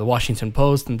the Washington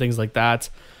Post and things like that.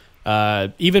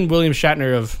 Even William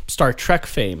Shatner of Star Trek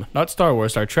fame, not Star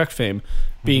Wars, Star Trek fame,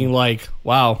 being like,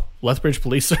 wow, Lethbridge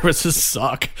Police Services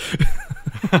suck.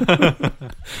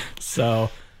 So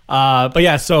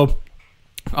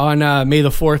on May the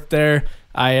 4th there,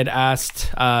 I had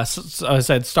asked, so I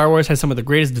said, Star Wars has some of the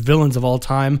greatest villains of all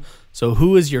time. So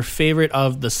who is your favorite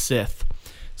of the Sith?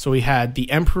 So we had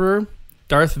the Emperor,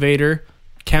 Darth Vader,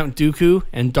 Count Dooku,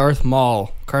 and Darth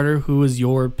Maul. Carter, who was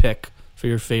your pick for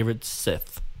your favorite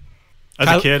Sith? As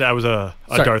a kid, I was a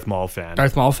Darth Maul fan.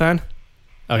 Darth Maul fan?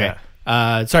 Okay.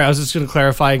 Yeah. Sorry, I was just going to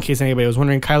clarify in case anybody was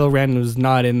wondering. Kylo Ren was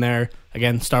not in there.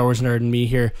 Again, Star Wars nerd and me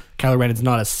here. Kylo Ren is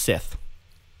not a Sith.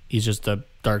 He's just a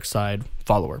dark side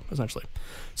follower, essentially.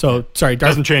 So, sorry.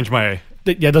 Doesn't change my...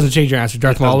 Yeah, it doesn't change your answer.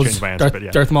 Darth Maul was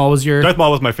Darth Maul was your... Darth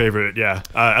Maul was my favorite, yeah.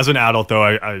 As an adult, though,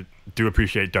 I do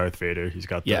appreciate Darth Vader. He's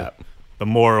got the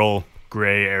moral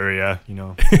gray area,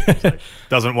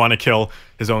 doesn't want to kill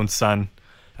his own son.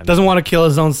 Doesn't want to kill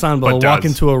his own son, but he'll walk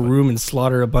does. into a room and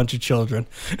slaughter a bunch of children.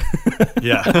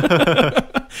 Yeah.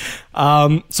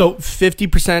 So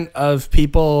 50% of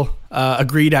people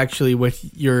agreed actually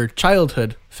with your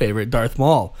childhood favorite, Darth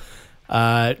Maul.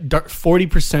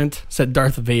 40% said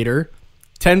Darth Vader.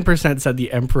 10% said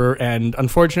the Emperor, and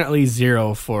unfortunately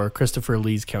 0 for Christopher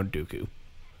Lee's Count Dooku.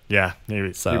 Yeah,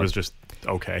 maybe he was just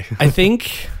okay. I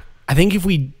think if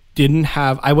we didn't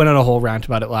have, I went on a whole rant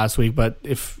about it last week, but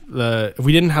if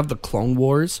we didn't have the Clone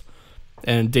Wars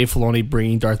and Dave Filoni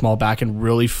bringing Darth Maul back and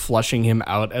really flushing him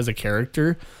out as a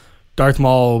character, Darth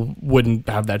Maul wouldn't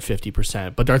have that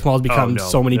 50%. But Darth Maul has become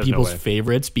so many people's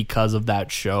favorites because of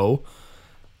that show.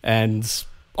 And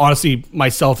honestly,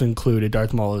 myself included,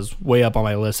 Darth Maul is way up on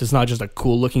my list. It's not just a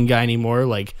cool looking guy anymore.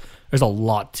 Like, there's a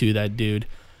lot to that dude.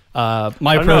 I'd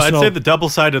say the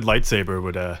double-sided lightsaber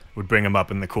would bring him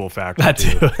up in the cool factor. That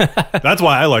too. That's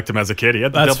why I liked him as a kid. He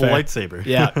had the double lightsaber.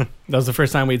 Yeah, that was the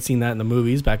first time we'd seen that in the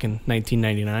movies back in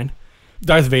 1999.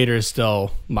 Darth Vader is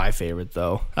still my favorite,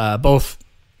 though. Both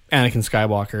Anakin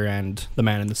Skywalker and the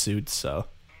Man in the Suit. So,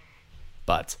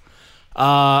 but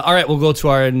all right, we'll go to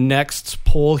our next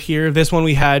poll here. This one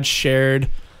we had shared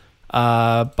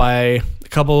by a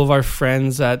couple of our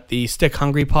friends at the Stick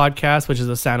Hungry podcast, which is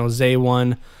a San Jose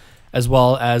one, as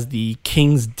well as the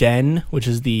King's Den, which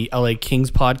is the LA Kings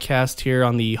podcast here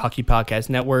on the Hockey Podcast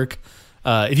Network.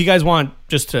 If you guys want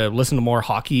just to listen to more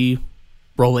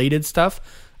hockey-related stuff,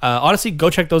 honestly, go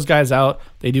check those guys out.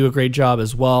 They do a great job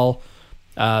as well.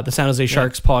 The San Jose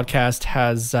Sharks podcast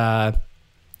has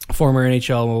former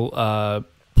NHL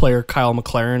player Kyle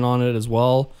McLaren on it as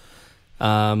well.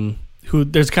 Who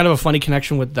there's kind of a funny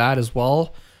connection with that as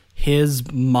well. His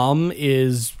mom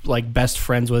is like best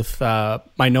friends with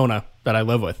my Nona that I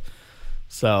live with.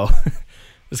 So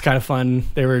it's kind of fun.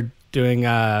 They were doing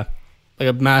like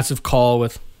a massive call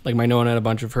with like my Nona and a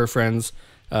bunch of her friends,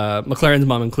 McLaren's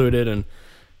mom included, and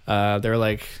they were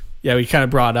like, yeah, we kind of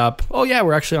brought up, oh yeah, we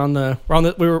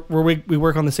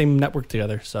work on the same network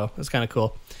together, so it's kind of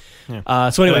cool. Yeah.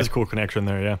 So anyway, that's a cool connection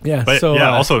there. Yeah. Yeah. But so,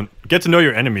 also get to know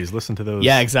your enemies. Listen to those.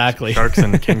 Yeah, exactly. Sharks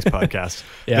and Kings podcast.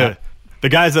 Yeah. The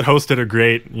guys that host it are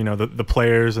great. The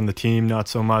players and the team not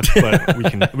so much, but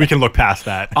we can look past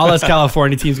that. All us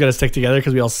California teams got to stick together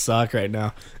because we all suck right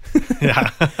now.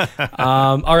 Yeah.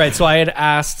 All right. So I had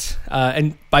asked,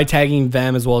 and by tagging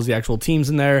them as well as the actual teams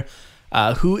in there,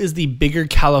 who is the bigger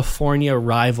California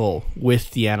rival with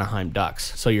the Anaheim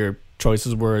Ducks? So your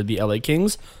choices were the LA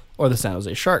Kings or the San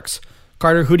Jose Sharks.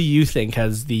 Carter, who do you think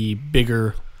has the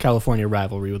bigger California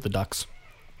rivalry with the Ducks?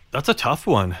 That's a tough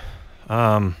one.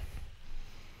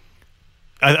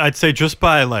 I'd say just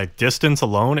by like distance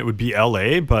alone, it would be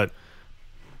LA, but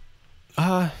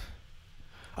I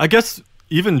guess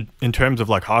even in terms of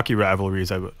like hockey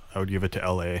rivalries, I would give it to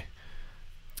LA.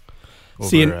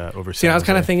 Over I was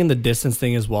kind of thinking the distance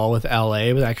thing as well with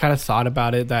LA, but I kind of thought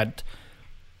about it that,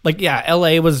 like, yeah,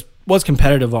 LA was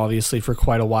competitive obviously for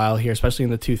quite a while here, especially in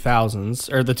the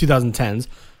 2000s or the 2010s,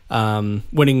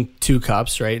 winning 2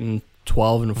 cups, right? And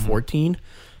 12 and 14.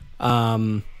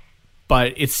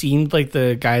 But it seemed like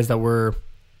the guys that were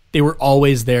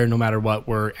always there no matter what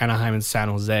were Anaheim and San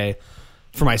Jose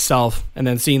for myself. And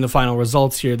then seeing the final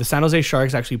results here, the San Jose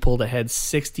Sharks actually pulled ahead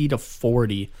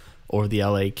 60-40 over the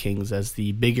LA Kings as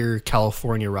the bigger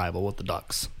California rival with the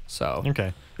Ducks. So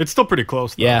okay, it's still pretty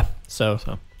close though. Yeah. So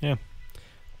yeah.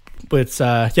 But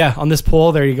on this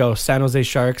poll, there you go. San Jose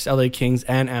Sharks, LA Kings,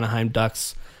 and Anaheim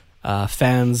Ducks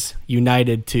fans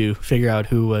united to figure out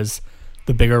who was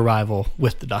the bigger rival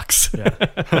with the Ducks.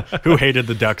 Yeah. Who hated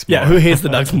the Ducks more. Yeah, who hates the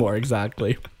Ducks more,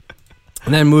 exactly.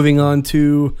 And then moving on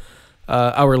to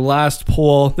our last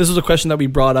poll. This was a question that we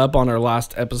brought up on our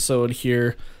last episode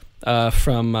here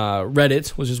from Reddit,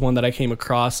 which is one that I came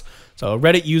across. So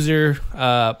Reddit user,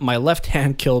 my left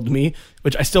hand killed me,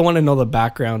 which I still want to know the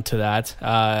background to that.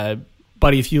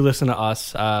 Buddy, if you listen to us,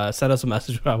 send us a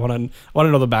message. I want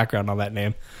to know the background on that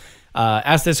name.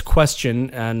 Asked this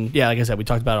question, and yeah, like I said, we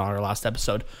talked about it on our last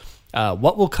episode.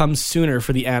 What will come sooner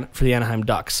for the Anaheim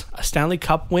Ducks? A Stanley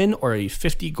Cup win or a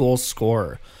 50-goal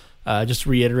scorer? Just to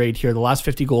reiterate here, the last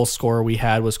 50-goal scorer we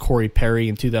had was Corey Perry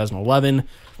in 2011,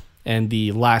 and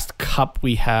the last cup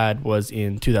we had was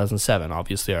in 2007,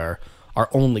 obviously our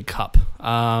only cup.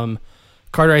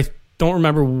 Carter, I don't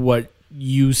remember what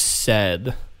you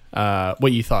said,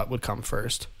 what you thought would come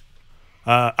first.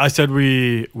 I said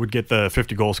we would get the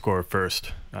 50-goal scorer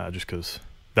first, just because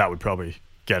that would probably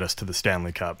get us to the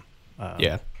Stanley Cup.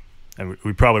 Yeah. And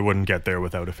we probably wouldn't get there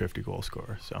without a 50-goal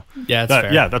scorer. So yeah, that's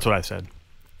fair. Yeah, that's what I said.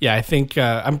 Yeah, I think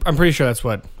I'm pretty sure that's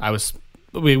what I was.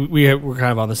 We were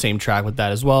kind of on the same track with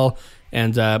that as well.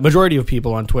 And majority of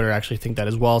people on Twitter actually think that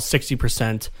as well.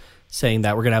 60% saying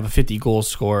that we're going to have a 50-goal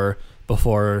scorer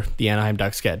before the Anaheim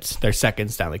Ducks get their second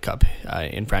Stanley Cup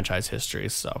in franchise history.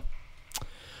 So,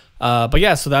 but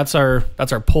yeah, so that's our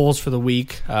polls for the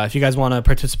week. If you guys want to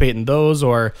participate in those,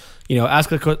 or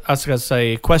ask us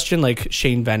a question like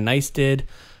Shane Van Nice did,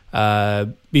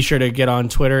 be sure to get on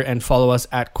Twitter and follow us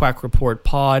at Quack Report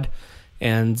Pod.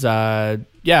 And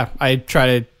I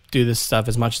try to do this stuff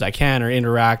as much as I can or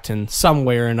interact in some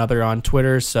way or another on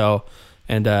Twitter. So,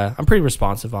 and I'm pretty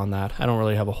responsive on that. I don't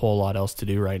really have a whole lot else to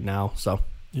do right now. So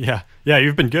yeah,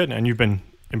 you've been good, and you've been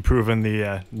improving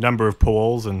the number of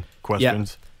polls and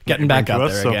questions. Yeah, getting back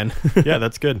up there again. Yeah,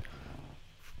 that's good.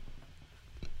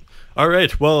 All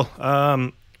right, well,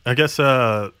 I guess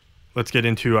let's get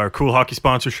into our Cool Hockey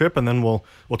sponsorship, and then we'll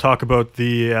talk about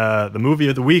the movie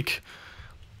of the week.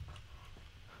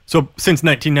 So since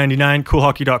 1999,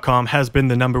 CoolHockey.com has been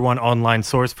the #1 online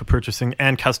source for purchasing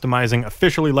and customizing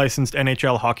officially licensed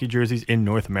NHL hockey jerseys in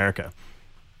North America.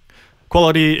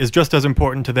 Quality is just as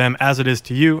important to them as it is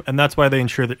to you, and that's why they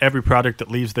ensure that every product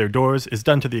that leaves their doors is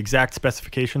done to the exact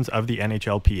specifications of the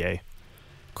NHLPA.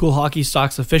 Cool Hockey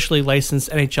stocks officially licensed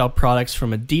NHL products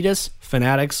from Adidas,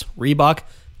 Fanatics, Reebok,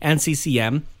 and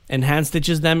CCM, and hand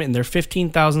stitches them in their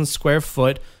 15,000 square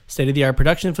foot state-of-the-art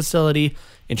production facility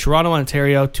in Toronto,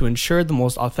 Ontario, to ensure the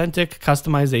most authentic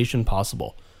customization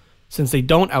possible. Since they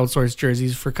don't outsource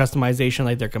jerseys for customization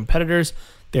like their competitors,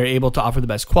 they're able to offer the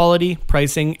best quality,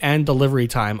 pricing, and delivery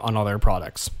time on all their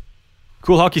products.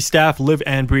 Cool Hockey staff live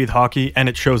and breathe hockey, and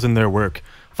it shows in their work.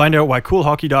 Find out why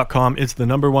CoolHockey.com is the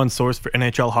 #1 source for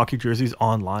NHL hockey jerseys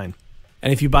online.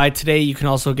 And if you buy today, you can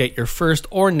also get your first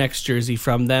or next jersey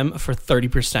from them for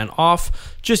 30%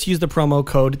 off. Just use the promo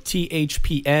code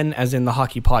THPN, as in the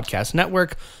Hockey Podcast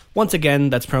Network. Once again,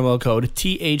 that's promo code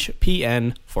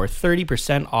THPN for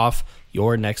 30% off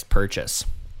your next purchase.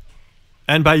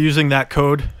 And by using that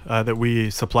code that we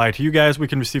supply to you guys, we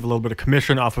can receive a little bit of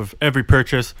commission off of every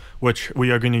purchase, which we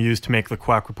are going to use to make the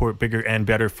Quack Report bigger and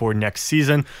better for next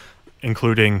season,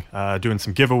 including doing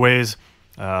some giveaways,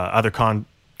 other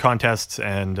contests,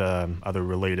 and other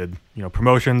related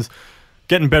promotions,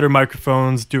 getting better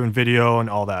microphones, doing video, and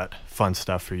all that fun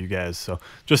stuff for you guys. So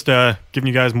just giving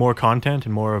you guys more content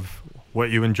and more of what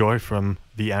you enjoy from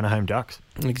the Anaheim Ducks.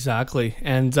 Exactly.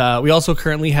 And we also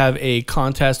currently have a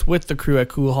contest with the crew at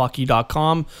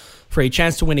CoolHockey.com for a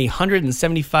chance to win a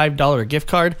 $175 gift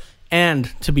card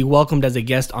and to be welcomed as a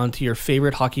guest onto your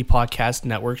favorite Hockey Podcast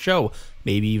Network show,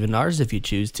 maybe even ours if you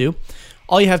choose to.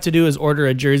 All you have to do is order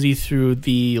a jersey through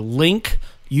the link,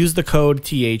 use the code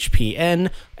THPN,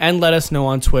 and let us know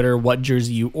on Twitter what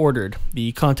jersey you ordered.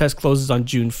 The contest closes on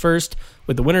June 1st,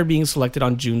 with the winner being selected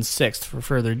on June 6th. For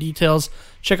further details,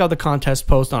 check out the contest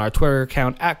post on our Twitter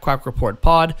account at Quack Report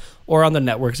Pod or on the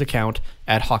network's account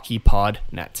at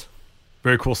HockeyPodNet.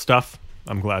 Very cool stuff.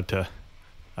 I'm glad to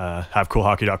have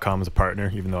CoolHockey.com as a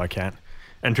partner, even though I can't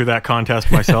enter that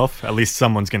contest myself. At least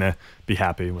someone's going to be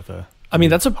happy with a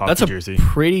that's a jersey.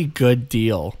 Pretty good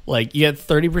deal. Like, you get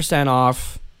 30%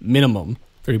 off minimum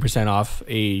 30% off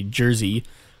a jersey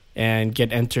and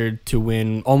get entered to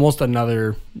win almost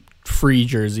another free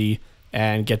jersey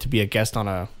and get to be a guest on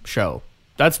a show.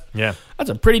 That's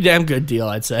a pretty damn good deal,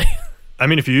 I'd say. I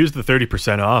mean, if you use the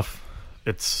 30% off,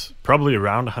 it's probably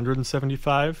around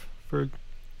 $175 for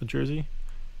a jersey.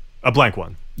 A blank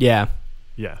one. Yeah.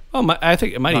 Yeah. Oh, I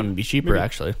think it might even be cheaper,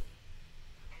 actually.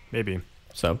 Maybe.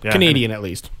 So, yeah, Canadian at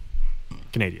least.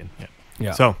 Canadian, yeah.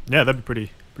 Yeah. So, yeah, that'd be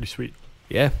pretty sweet.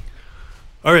 Yeah.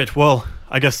 All right, well,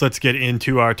 I guess let's get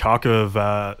into our talk of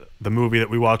the movie that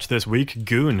we watched this week,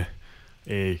 Goon,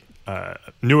 a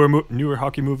newer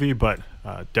hockey movie, but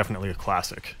definitely a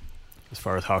classic as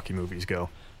far as hockey movies go.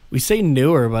 We say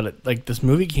newer, but this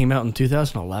movie came out in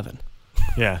 2011.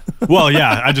 Yeah. Well,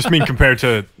 yeah, I just mean compared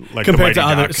to compared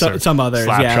to some others,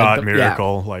 Slapshot,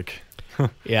 Miracle,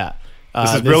 yeah.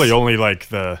 This is really only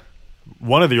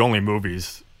one of the only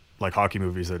movies, hockey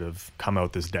movies that have come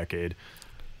out this decade.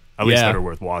 At least that are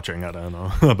worth watching. I don't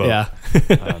know about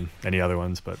any other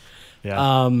ones, but yeah.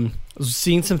 I was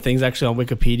seeing some things actually on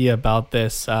Wikipedia about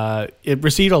this. It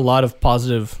received a lot of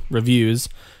positive reviews.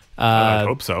 I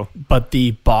hope so. But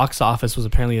the box office was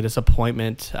apparently a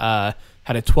disappointment.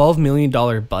 Had a $12 million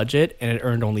budget and it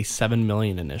earned only $7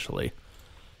 million initially.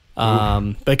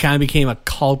 But it kind of became a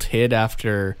cult hit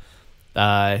after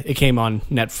it came on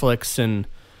Netflix, and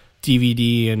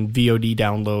DVD and VOD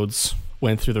downloads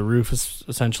went through the roof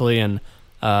essentially, and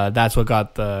that's what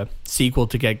got the sequel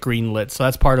to get greenlit. So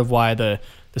that's part of why the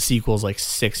sequel's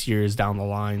 6 years down the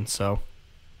line. So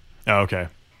okay,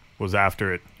 was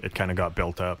after it kind of got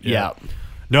built up. Yeah.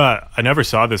 No, I never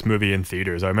saw this movie in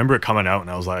theaters. I remember it coming out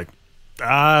and I was like,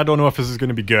 I don't know if this is going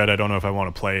to be good. I don't know if I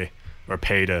want to play or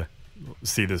pay to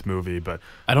see this movie. But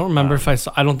I don't remember if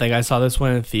I don't think I saw this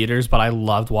one in theaters, but I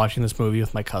loved watching this movie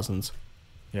with my cousins.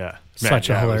 Yeah. Such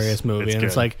a hilarious movie.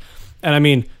 And and I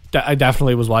mean, I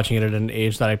definitely was watching it at an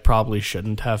age that I probably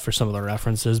shouldn't have for some of the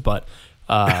references, but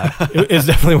it's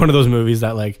definitely one of those movies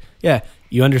that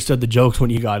you understood the jokes when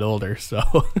you got older. So.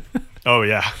 Oh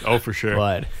yeah. Oh, for sure.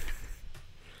 But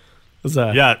it's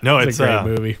a great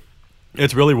movie.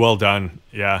 It's really well done.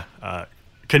 Yeah.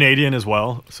 Canadian as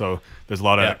well. So there's a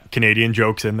lot of Canadian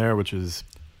jokes in there, which is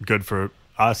good for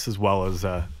us as well as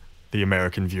the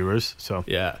American viewers. So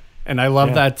yeah. And I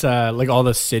love that all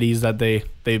the cities that they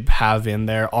have in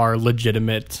there are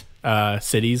legitimate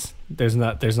cities. There's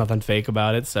nothing fake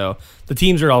about it. So the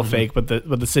teams are all fake, but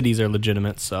the cities are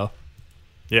legitimate. So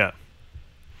yeah.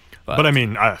 But I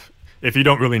mean, if you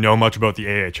don't really know much about the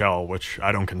AHL, which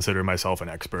I don't consider myself an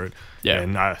expert,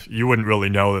 and you wouldn't really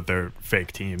know that they're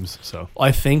fake teams. So well,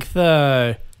 I think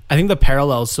the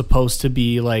parallel is supposed to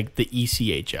be like the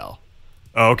ECHL.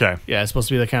 Oh, okay. Yeah, it's supposed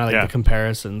to be the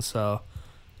comparison. So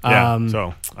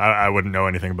so I wouldn't know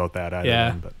anything about that either.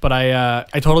 Yeah, but I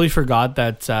totally forgot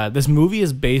that this movie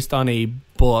is based on a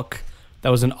book that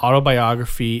was an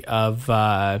autobiography of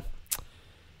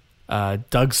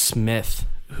Doug Smith,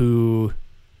 who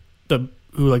the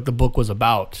book was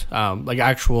about,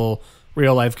 actual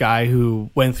real life guy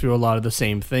who went through a lot of the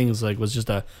same things, was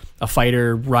just a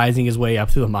fighter rising his way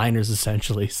up through the minors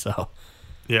essentially. So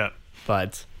yeah,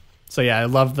 but so yeah, I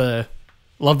love the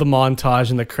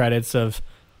montage and the credits of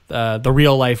the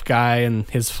real life guy and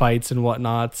his fights and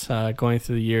whatnot going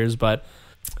through the years. But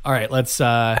all right, let's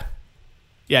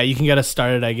you can get us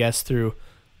started, I guess, through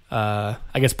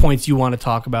points you want to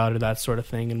talk about or that sort of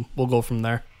thing, and we'll go from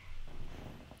there.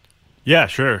 Yeah,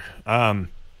 sure.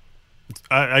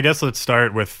 I guess let's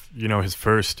start with his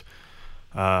first,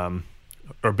 or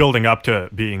building up to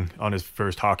being on his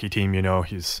first hockey team.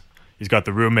 He's got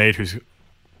the roommate who's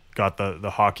got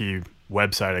the hockey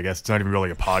website. I guess it's not even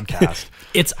really a podcast.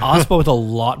 It's us, but with a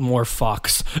lot more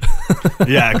fucks.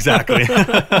 Yeah, exactly.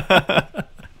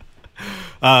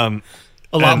 A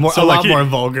lot more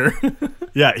vulgar.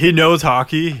 Yeah, he knows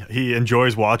hockey. He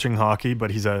enjoys watching hockey, but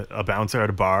he's a bouncer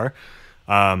at a bar.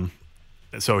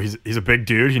 So he's a big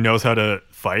dude. He knows how to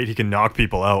fight. He can knock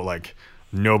people out like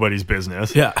nobody's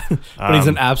business. Yeah, but he's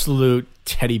an absolute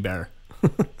teddy bear.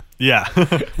 Yeah,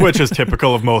 which is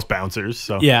typical of most bouncers.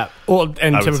 So yeah, well,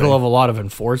 and typical of a lot of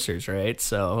enforcers, right?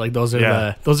 So those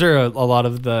are a lot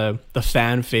of the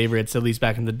fan favorites, at least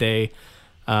back in the day,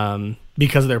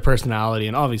 because of their personality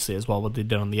and obviously as well what they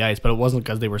did on the ice. But it wasn't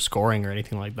because they were scoring or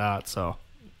anything like that. So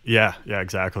yeah,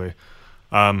 exactly.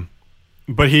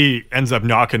 But he ends up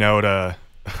knocking out a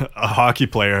hockey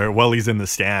player while he's in the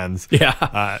stands.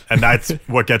 Yeah, and that's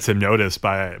what gets him noticed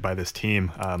by this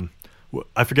team.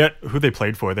 I forget who they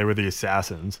played for. They were the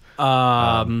Assassins. It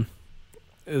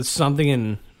was something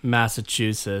in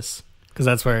Massachusetts because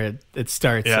that's where it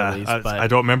starts. Yeah, at least, I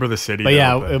don't remember the city. But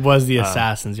it was the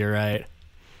Assassins. You're right.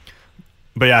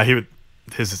 But yeah,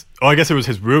 I guess it was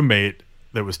his roommate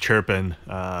that was chirping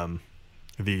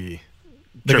the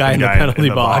guy in the penalty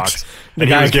box. And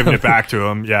he was giving it back to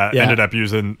him. Yeah. Ended up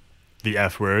using the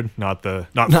F word, not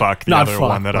fuck, the other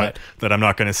one that I'm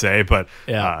not going to say, but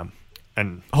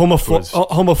and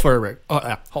homophobic.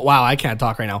 Wow, I can't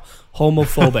talk right now.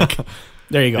 Homophobic.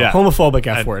 There you go. Yeah. Homophobic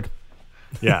F word.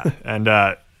 Yeah, and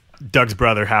Doug's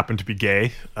brother happened to be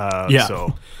gay.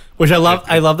 So which I love.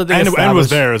 I love that they and was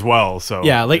there as well. So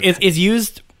yeah, like it's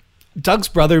used. Doug's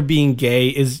brother being gay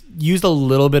is used a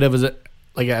little bit of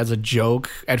as a joke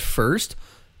at first,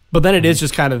 but then it is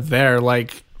just kind of there,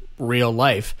 like real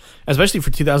life, especially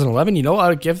for 2011. You know, I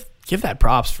would give that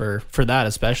props for that,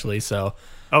 especially. So,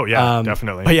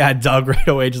 definitely. But yeah, Doug right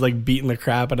away just like beating the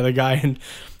crap out of the guy, and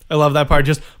I love that part.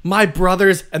 Just my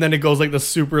brothers, and then it goes like the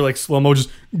super like slow mo, just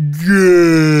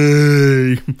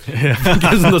gay.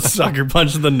 Gives him the sucker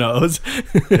punch in the nose.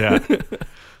 Yeah.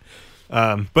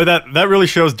 But that really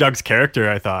shows Doug's character.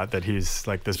 I thought that he's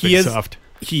like this big soft.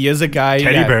 He is a guy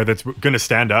teddy bear that's going to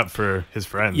stand up for his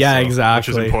friends. Yeah,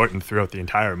 exactly. Which is important throughout the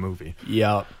entire movie.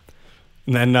 Yeah.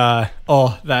 And then that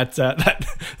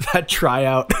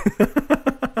tryout.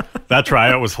 That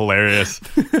tryout was hilarious.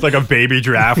 It's like a baby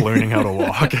giraffe learning how to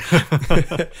walk.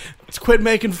 Let's quit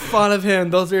making fun of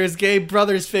him. Those are his gay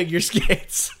brother's figure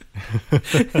skates.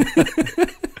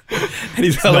 And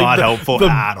he's got, not helpful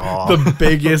at all. The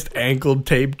biggest ankle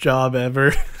tape job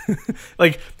ever.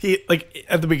 Like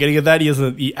at the beginning of that, he has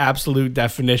the absolute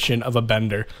definition of a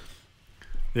bender.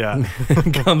 Yeah.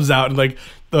 Comes out and like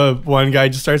the one guy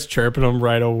just starts chirping him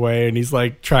right away, and he's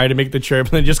like trying to make the chirp,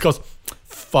 and then just goes,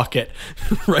 fuck it,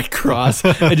 right across,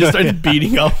 and just starts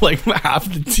beating up like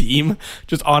half the team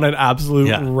just on an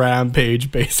absolute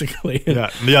rampage, basically.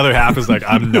 Yeah. And the other half is like,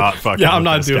 I'm not fucking I'm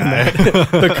not doing that.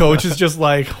 The coach is just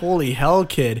like, holy hell,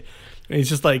 kid. And he's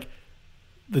just like,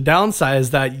 the downside is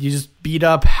that you just beat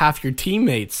up half your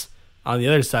teammates. On the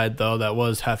other side, though, that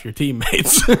was half your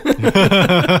teammates.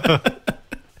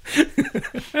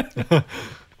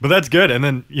 But that's good. And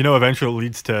then, eventually it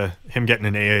leads to him getting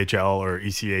an AHL or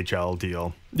ECHL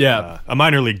deal. Yeah. A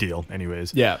minor league deal,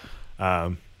 anyways. Yeah.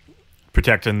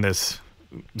 Protecting this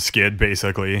skid,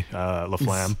 basically,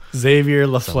 Laflamme. Xavier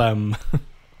Laflamme.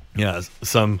 Yeah,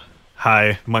 some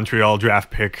high Montreal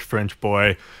draft pick French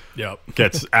boy. Yep.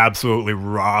 Gets absolutely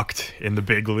rocked in the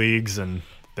big leagues, and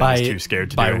then he's too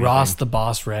scared to do anything. By Ross the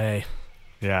Boss Ray.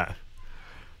 Yeah.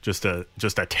 Just a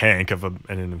tank of an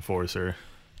enforcer.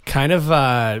 Kind of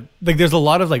like there's a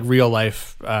lot of like real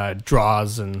life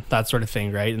draws and that sort of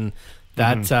thing, right? And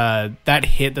that that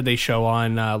hit that they show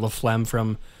on Laflamme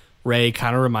from Ray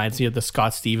kind of reminds me of the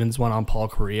Scott Stevens one on Paul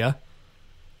Correa.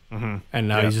 Mm-hmm. And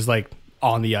now he's just like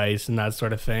on the ice and that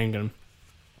sort of thing. And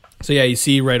so you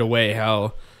see right away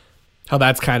how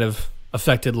that's kind of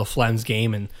affected Laflamme's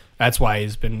game, and that's why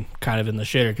he's been kind of in the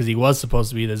shitter, because he was supposed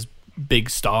to be this big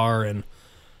star, and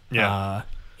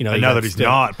and now that he's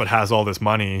not, but has all this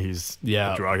money, he's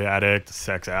a drug addict, a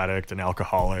sex addict, an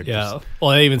alcoholic. Yeah.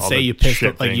 Well, they even say you pissed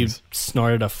up, like you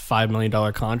snorted a $5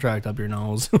 million contract up your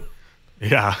nose.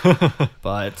 Yeah.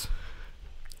 But.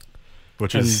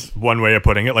 Which is one way of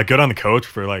putting it. Like, good on the coach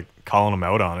for like calling him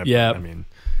out on it. Yeah. But, I mean.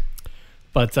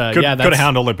 But could have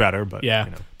handled it better. But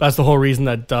that's the whole reason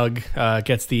that Doug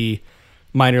gets the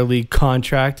minor league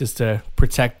contract, is to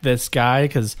protect this guy,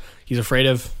 because he's afraid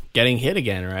of getting hit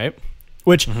again, right?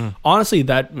 Which honestly,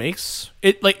 that makes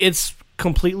it like, it's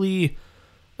completely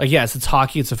like, yes, it's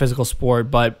hockey, it's a physical sport,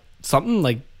 but something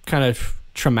like kind of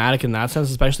traumatic in that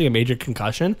sense, especially a major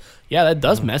concussion, that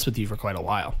does mess with you for quite a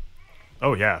while.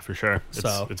 Oh yeah, for sure.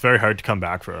 It's very hard to come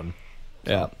back from.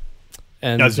 So. Yeah.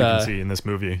 And as you can see in this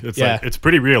movie, it's like, it's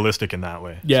pretty realistic in that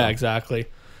way. Yeah, exactly.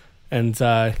 And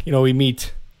we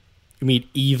meet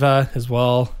Eva as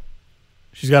well.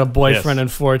 She's got a boyfriend,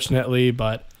 unfortunately,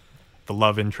 but the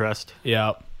love interest.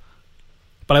 Yeah.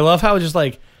 But I love how just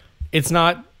like, it's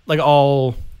not like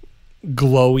all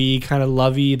glowy kind of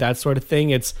lovey, that sort of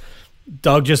thing. It's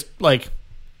Doug just like,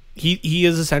 he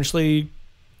is essentially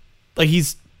like,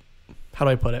 how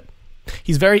do I put it?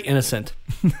 He's very innocent.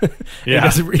 Yeah.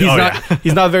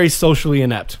 He's not very socially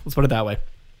inept. Let's put it that way.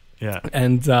 Yeah.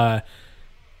 And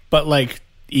but like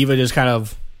Eva just kind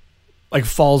of like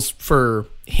falls for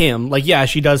him. Like, yeah,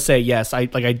 she does say, yes, I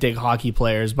dig hockey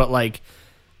players, but like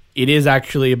it is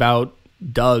actually about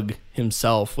Doug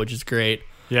himself, which is great.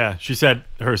 Yeah. She said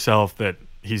herself that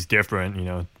he's different,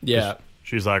 Yeah.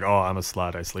 She's like, oh, I'm a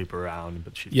slut, I sleep around,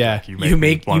 but she's like, you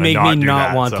make me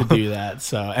not want to do that.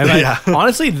 So, and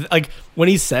honestly, like when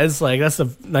he says like, that's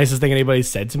the nicest thing anybody's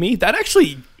said to me, that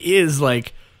actually is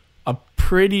like a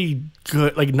pretty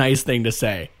good, like nice thing to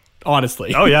say,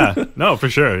 honestly. Oh yeah, no, for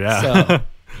sure. Yeah. So,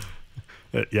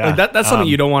 Yeah, Like that's something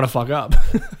you don't want to fuck up.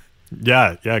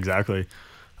 Yeah, exactly.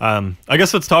 I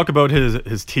guess let's talk about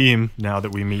his team now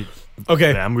that we meet.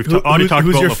 Okay, them. We've already talked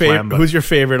who's about your Laflamme, but Who's your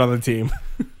favorite on the team?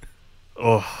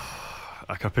 I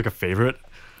gotta pick a favorite.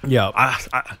 Yeah,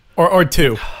 or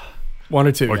two, one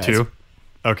or two, or guys. two.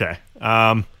 Okay.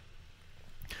 Can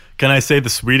I say the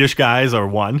Swedish guys are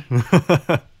one?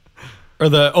 Or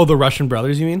the Russian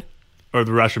brothers? You mean? Or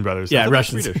the Russian brothers? Yeah,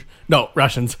 Russians. No,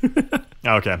 Russians.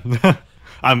 Okay.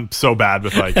 I'm so bad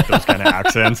with like those kind of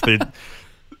accents.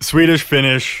 Swedish,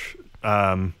 Finnish,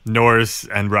 Norse,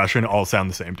 and Russian all sound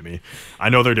the same to me. I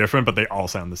know they're different, but they all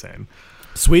sound the same.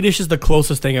 Swedish is the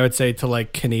closest thing I would say to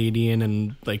like Canadian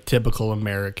and like typical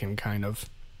American kind of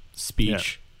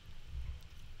speech.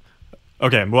 Yeah.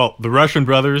 Okay, well, the Russian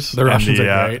brothers, The Russians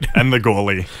are great. And the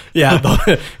goalie. Yeah,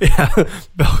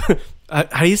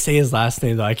 how do you say his last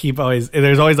name though?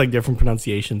 There's always like different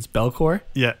pronunciations. Belcourt?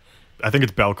 Yeah, I think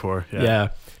it's Belcourt. Yeah.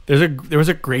 There was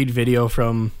a great video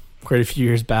from quite a few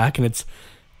years back, and it's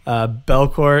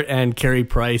Belcourt and Carey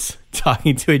Price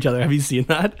talking to each other. Have you seen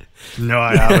that? No,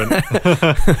 I haven't.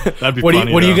 That'd be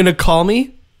funny. What are you gonna call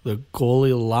me? The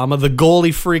goalie llama, the goalie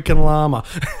freaking llama.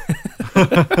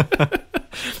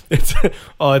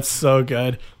 It's so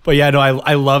good. But yeah, no,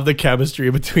 I love the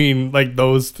chemistry between like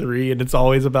those three, and it's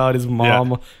always about his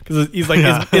mom because he's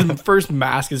like his first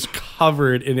mask is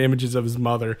covered in images of his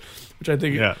mother, which I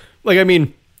think like I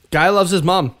mean, guy loves his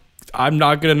mom. I'm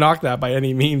not gonna knock that by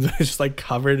any means. It's just like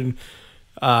covered in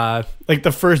like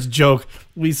the first joke,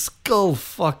 we skull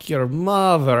fuck your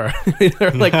mother.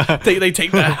 They're like they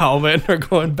take the helmet and are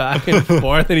going back and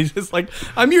forth, and he's just like,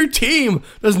 I'm your team.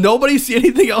 Does nobody see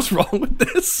anything else wrong with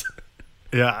this?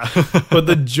 Yeah. But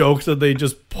the jokes that they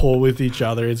just pull with each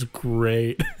other is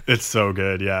great. It's so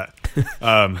good, yeah.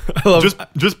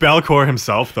 Just Belcourt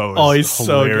himself though is he's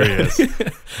hilarious. So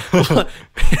good.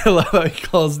 I love how he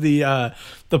calls the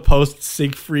post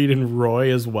Siegfried and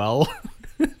Roy as well.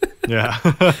 Yeah.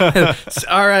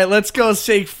 All right, let's go,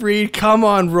 Siegfried. Come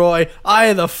on, Roy.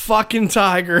 I the fucking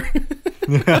tiger.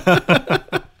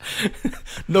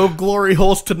 No glory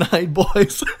holes tonight,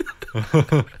 boys.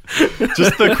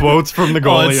 Just the quotes from the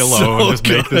goalie alone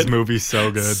so make this movie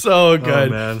so good. So good.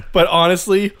 Oh, man. But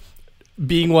honestly,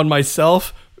 being one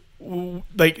myself,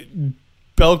 like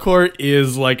Belcourt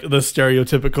is like the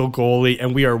stereotypical goalie,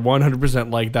 and we are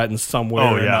 100% like that in some way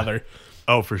or another.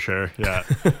 Oh, for sure. Yeah.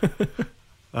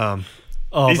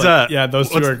 Those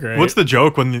two are great. What's the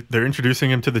joke when they're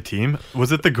introducing him to the team?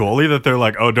 Was it the goalie that they're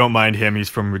like, oh, don't mind him, he's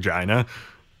from Regina?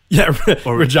 Yeah,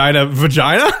 Regina?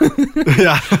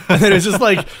 Yeah. And then it's just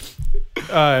like,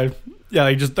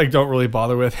 just like don't really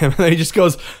bother with him. And then he just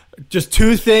goes, just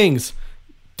two things.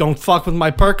 Don't fuck with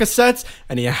my Percocets,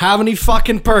 and do you have any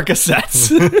fucking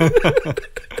Percocets?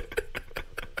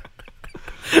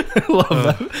 I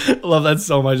love that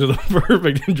so much. It's a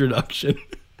perfect introduction.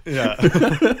 Yeah.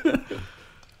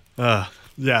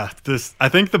 I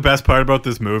think the best part about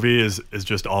this movie is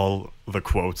just all the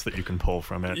quotes that you can pull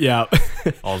from it. Yeah.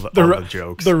 all the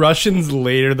jokes. The Russians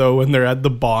later, though, when they're at the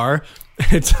bar,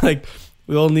 it's like,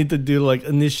 we all need to do like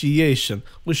initiation.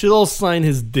 We should all sign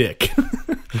his dick.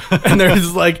 And they're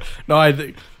just like, no, I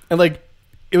think, and like,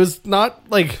 it was not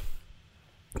like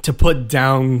to put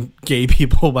down gay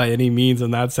people by any means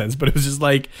in that sense, but it was just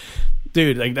like,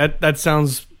 dude, like that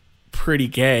sounds pretty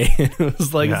gay. It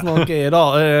was like, it's not gay at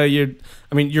all.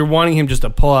 You're wanting him just to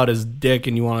pull out his dick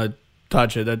and you want to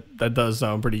touch it. That does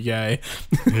sound pretty gay.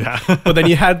 Yeah. But then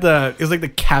you had it was like the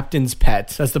captain's pet.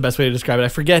 That's the best way to describe it. I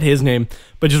forget his name,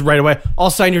 but just right away, I'll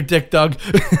sign your dick, Doug.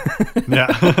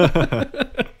 Yeah.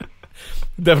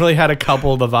 Definitely had a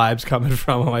couple of the vibes coming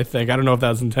from him, I think. I don't know if that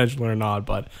was intentional or not,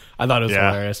 but I thought it was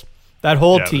hilarious. That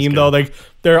whole team, though, like,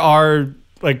 there are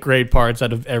like great parts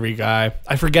out of every guy.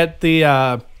 I forget the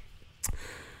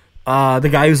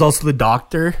guy who's also the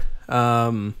doctor.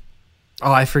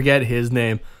 I forget his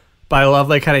name, but I love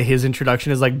like kind of his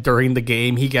introduction is like during the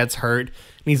game he gets hurt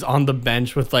and he's on the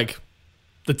bench with like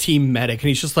the team medic and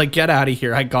he's just like, get out of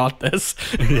here, I got this.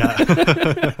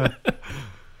 Yeah.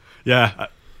 Yeah.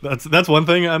 That's one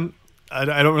thing I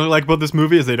don't really like about this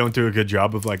movie is they don't do a good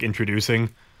job of like introducing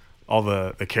all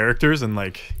the characters and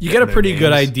like you get a pretty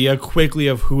good idea quickly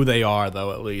of who they are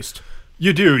though, at least.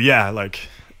 You do, yeah. Like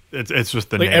it's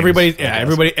just the like names,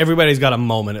 everybody's got a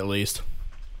moment at least.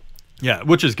 Yeah,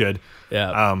 which is good.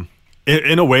 Yeah.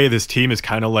 In a way, this team is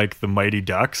kind of like the Mighty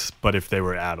Ducks, but if they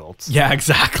were adults. Yeah,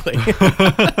 exactly.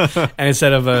 And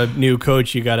instead of a new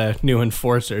coach, you got a new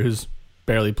enforcer who's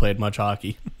barely played much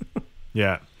hockey.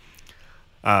 Yeah.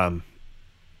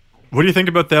 What do you think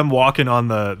about them walking on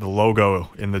the logo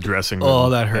in the dressing room? Oh,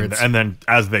 that hurts. And then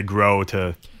as they grow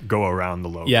to go around the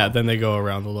logo. Yeah, then they go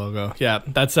around the logo. Yeah,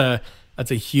 that's a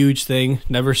huge thing.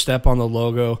 Never step on the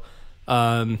logo.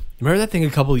 Remember that thing a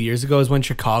couple of years ago is when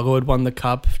Chicago had won the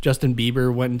cup. Justin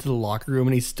Bieber went into the locker room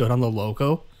and he stood on the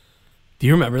logo. Do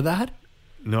you remember that?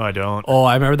 No, I don't. Oh,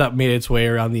 I remember that made its way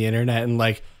around the internet, and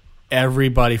like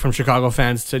everybody from Chicago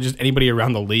fans to just anybody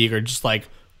around the league are just like,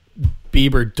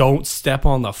 Bieber, don't step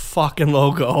on the fucking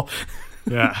logo.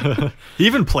 Yeah. He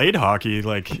even played hockey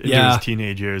like in his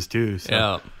teenage years too. So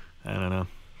yeah. I don't know.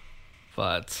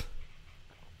 But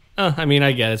I mean,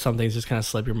 I get it. Some things just kind of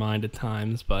slip your mind at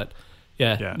times, but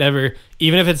yeah, never.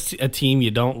 Even if it's a team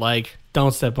you don't like,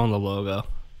 don't step on the logo.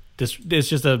 It's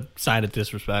just a sign of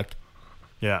disrespect.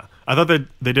 Yeah, I thought that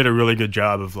they did a really good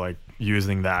job of like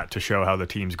using that to show how the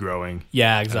team's growing.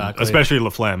 Yeah, exactly. Especially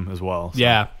LaFlemme as well. So.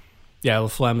 Yeah,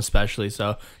 LaFlemme especially.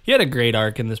 So he had a great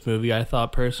arc in this movie, I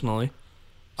thought personally.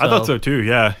 I thought so too.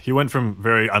 Yeah, he went from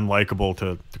very unlikable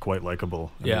to quite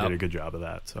likable. And he did a good job of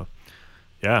that. So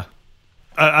yeah.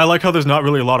 I like how there's not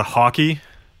really a lot of hockey.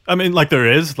 I mean, like there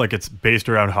is, like it's based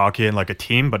around hockey and like a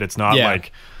team, but it's not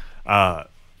like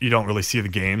you don't really see the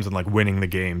games, and like winning the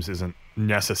games isn't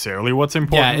necessarily what's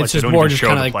important. Yeah, it's like, just more just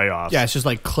kind of like playoffs. Yeah, it's just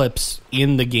like clips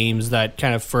in the games that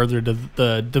kind of further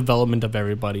the development of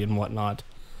everybody and whatnot,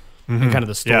 and kind of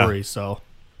the story.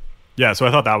 Yeah. So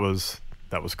I thought that was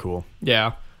cool.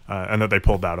 Yeah, and that they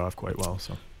pulled that off quite well.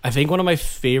 So I think one of my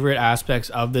favorite aspects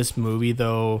of this movie,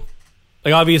 though,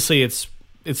 like obviously it's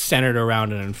centered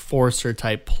around an enforcer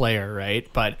type player, right?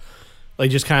 But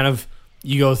like just kind of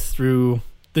you go through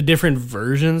the different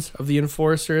versions of the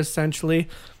enforcer. Essentially,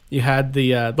 you had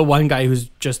the one guy who's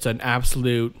just an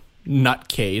absolute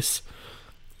nutcase,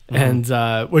 and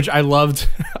which I loved.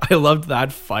 I loved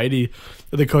that fight.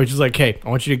 The coach is like, "Hey, I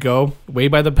want you to go way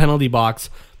by the penalty box,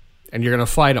 and you're gonna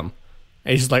fight him."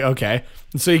 And he's just like, "Okay."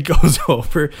 And so he goes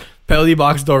over. Penalty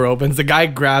box door opens. The guy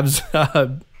grabs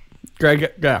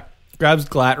grabs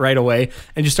Glatt right away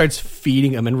and just starts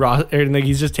feeding him, and like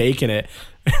he's just taking it.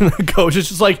 And the coach is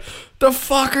just like, "The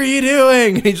fuck are you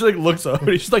doing?" And he just like looks over and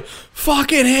he's just like,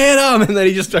 "Fucking hit him!" And then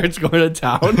he just starts going to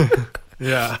town.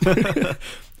 Yeah.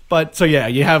 But so yeah,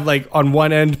 you have like on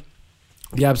one end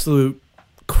the absolute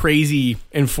crazy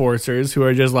enforcers who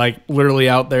are just like literally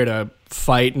out there to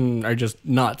fight and are just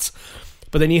nuts.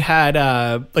 But then you had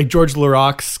like George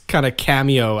Larocque's kind of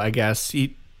cameo, I guess.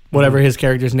 Whatever his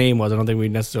character's name was, I don't think we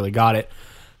necessarily got it.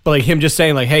 But like him just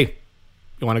saying like, "Hey,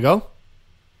 you want to go?"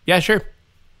 "Yeah, sure."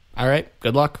 "All right,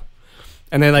 good luck."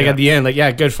 And then like at the end, like,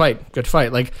 "Yeah, good fight."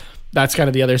 Like that's kind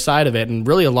of the other side of it. And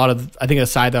really I think a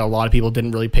side that a lot of people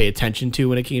didn't really pay attention to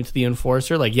when it came to the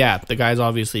enforcer. Like, yeah, the guys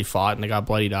obviously fought and they got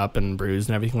bloodied up and bruised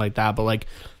and everything like that. But like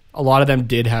a lot of them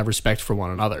did have respect for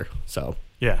one another. So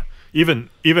yeah, even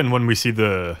when we see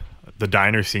the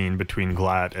diner scene between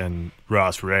Glatt and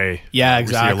Ross Ray, yeah,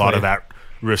 exactly, we see a lot of that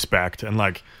respect. And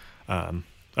like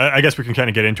I guess we can kind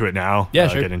of get into it now. Yeah,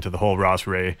 sure. Get into the whole Ross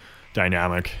Ray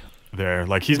dynamic there.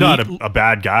 Like he's not a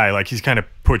bad guy. Like he's kind of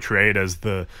portrayed as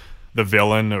the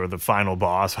villain or the final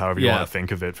boss, however you want to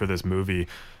think of it for this movie.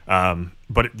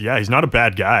 But yeah, he's not a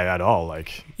bad guy at all.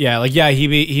 Like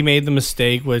he made the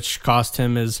mistake which cost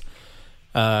him his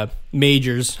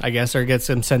majors, I guess, or gets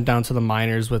him sent down to the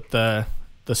minors with the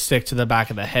stick to the back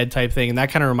of the head type thing. And that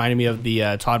kind of reminded me of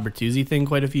the Todd Bertuzzi thing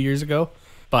quite a few years ago.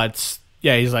 But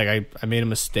yeah, he's like, I made a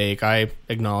mistake. I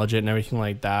acknowledge it and everything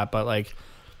like that. But like,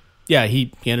 yeah,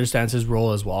 he understands his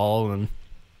role as well and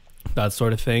that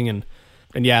sort of thing. And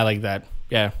yeah, like that.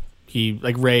 Yeah, he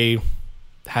like Ray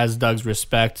has Doug's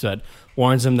respect, but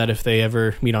warns him that if they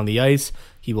ever meet on the ice,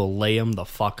 he will lay him the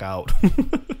fuck out.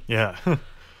 Yeah.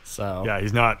 So yeah,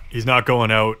 he's not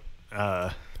going out.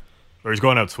 Or he's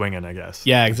going out swinging, I guess.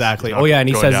 Yeah, exactly. Oh yeah, and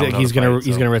he says that he's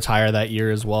gonna retire that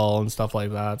year as well and stuff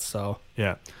like that. So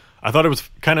yeah, I thought it was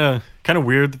kind of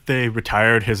weird that they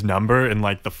retired his number in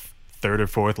like the third or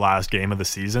fourth last game of the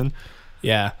season.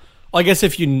 Yeah, well, I guess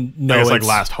if you know it's like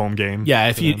last home game. Yeah,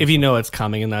 if you know it's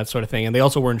coming and that sort of thing, and they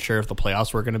also weren't sure if the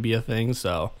playoffs were going to be a thing.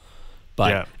 So,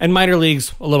 but and minor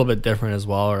leagues a little bit different as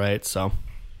well, right? So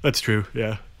that's true.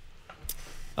 Yeah.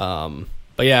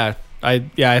 But yeah.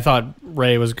 I thought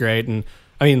Ray was great, and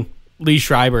I mean Lee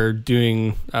Schreiber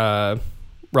doing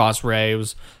Ross Ray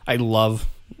I love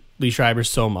Lee Schreiber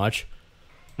so much.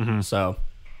 Mm-hmm. So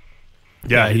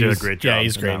yeah, he did a great job. Yeah,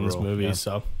 he's great in this movie. Yeah.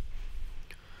 So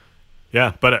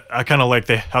yeah, but I kind of like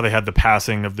how they had the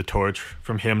passing of the torch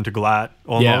from him to Glatt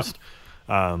almost.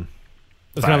 Yeah.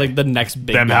 It's kind of like the next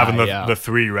big them guy, having the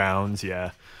 3 rounds.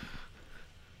 Yeah.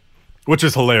 Which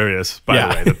is hilarious, by the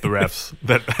way, that the refs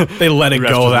that they let it the refs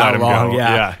go just let that him long. go.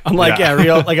 Yeah. I'm like,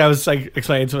 real. Like I was like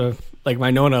explaining to like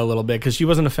my Nona a little bit because she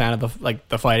wasn't a fan of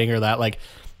the fighting or that. Like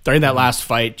during that last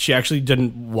fight, she actually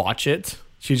didn't watch it.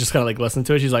 She just kind of like listened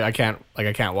to it. She's like, I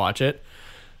can't watch it.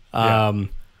 And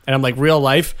I'm like, real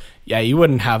life, yeah, you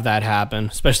wouldn't have that happen,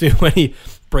 especially when he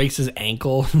breaks his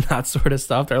ankle and that sort of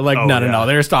stuff. They're like, no,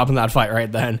 they're stopping that fight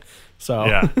right then. So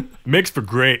yeah, makes for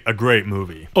a great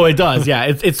movie. Oh, it does. Yeah,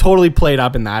 it's totally played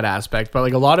up in that aspect, but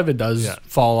like a lot of it does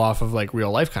fall off of like real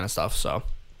life kind of stuff. So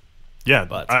yeah,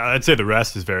 but I'd say the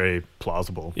rest is very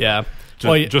plausible. Yeah,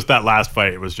 just that last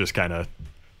fight was just kind of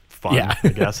fun. Yeah. I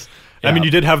guess. Yeah. I mean,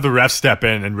 you did have the ref step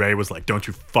in, and Ray was like, "Don't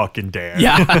you fucking dare!"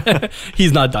 Yeah,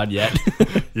 he's not done yet.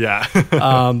 Yeah.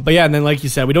 But yeah, and then like you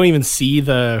said, we don't even see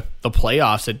the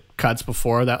playoffs. It cuts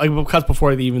before that, like it cuts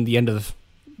before even the end of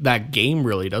that game,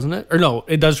 really, doesn't it? Or no,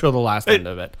 it does show the last end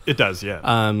of it. It does, yeah.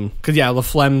 Because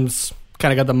LaFlemme's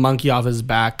kind of got the monkey off his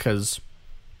back because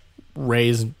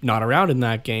Ray's not around in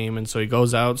that game, and so he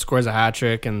goes out, scores a hat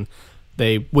trick, and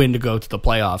they win to go to the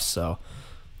playoffs. So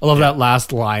I love that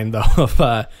last line though of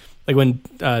like when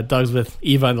Doug's with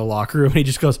Eva in the locker room, and he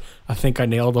just goes, "I think I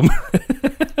nailed him."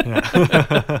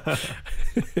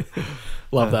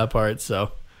 Love that part.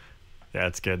 So yeah,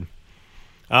 it's good.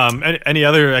 Any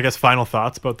other, I guess, final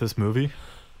thoughts about this movie?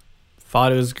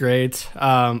 Thought it was great.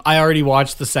 I already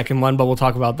watched the second one, but we'll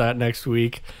talk about that next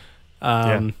week.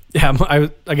 I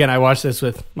watched this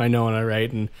with my Nona, right?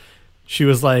 And she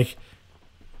was like,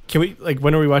 "Can we, like,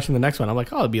 when are we watching the next one?" I'm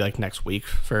like, "Oh, it'll be like next week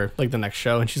for like the next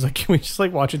show." And she's like, "Can we just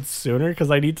like watch it sooner?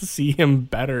 Because I need to see him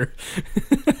better."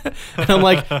 And I'm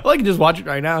like, "Well, I can just watch it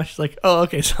right now." She's like, "Oh,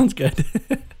 okay, sounds good."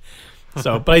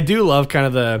 So, but I do love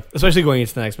kind of especially going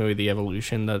into the next movie, the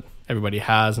evolution that everybody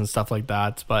has and stuff like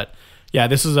that. But yeah,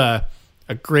 this is a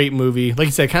great movie. Like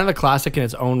you said, kind of a classic in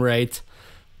its own right.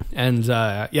 And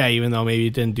even though maybe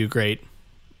it didn't do great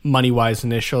money-wise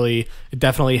initially, it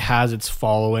definitely has its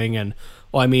following. And,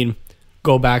 well, I mean,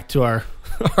 go back to our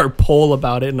poll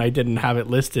about it, and I didn't have it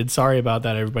listed. Sorry about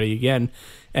that, everybody, again.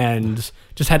 And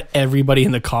just had everybody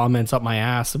in the comments up my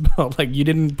ass about, like, you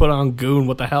didn't put on Goon,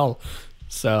 what the hell?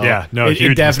 So yeah, no,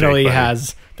 it definitely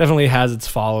has its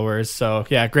followers. So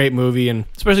yeah, great movie, and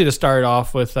especially to start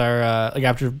off with our like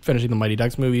after finishing the Mighty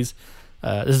Ducks movies,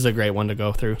 this is a great one to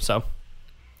go through. So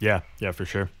yeah, for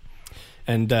sure.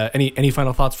 And any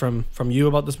final thoughts from you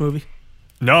about this movie?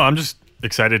 No, I'm just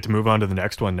excited to move on to the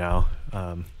next one now.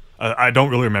 I don't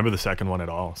really remember the second one at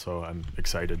all, so I'm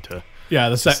excited to. Yeah,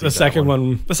 the second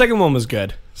one was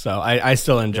good. So I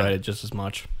still enjoyed it just as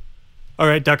much. All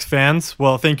right, Ducks fans.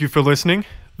 Well, thank you for listening.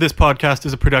 This podcast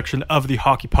is a production of the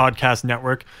Hockey Podcast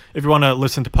Network. If you want to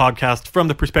listen to podcasts from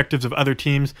the perspectives of other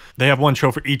teams, they have one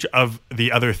show for each of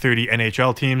the other 30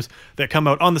 NHL teams that come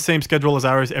out on the same schedule as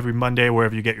ours every Monday,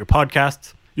 wherever you get your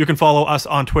podcasts. You can follow us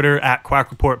on Twitter at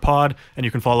Quack Report Pod, and you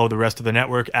can follow the rest of the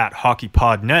network at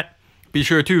HockeyPodNet. Be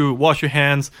sure to wash your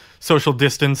hands, social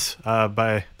distance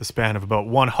by the span of about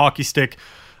one hockey stick.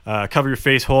 Cover your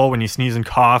face hole when you sneeze and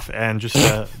cough, and just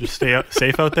stay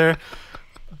safe out there.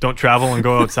 Don't travel and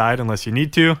go outside unless you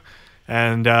need to.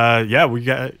 And I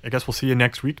guess we'll see you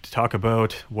next week to talk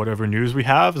about whatever news we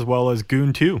have, as well as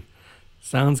Goon 2.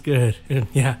 Sounds good. And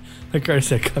yeah, like Carter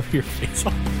said, cover your face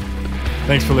hole.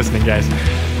 Thanks for listening, guys.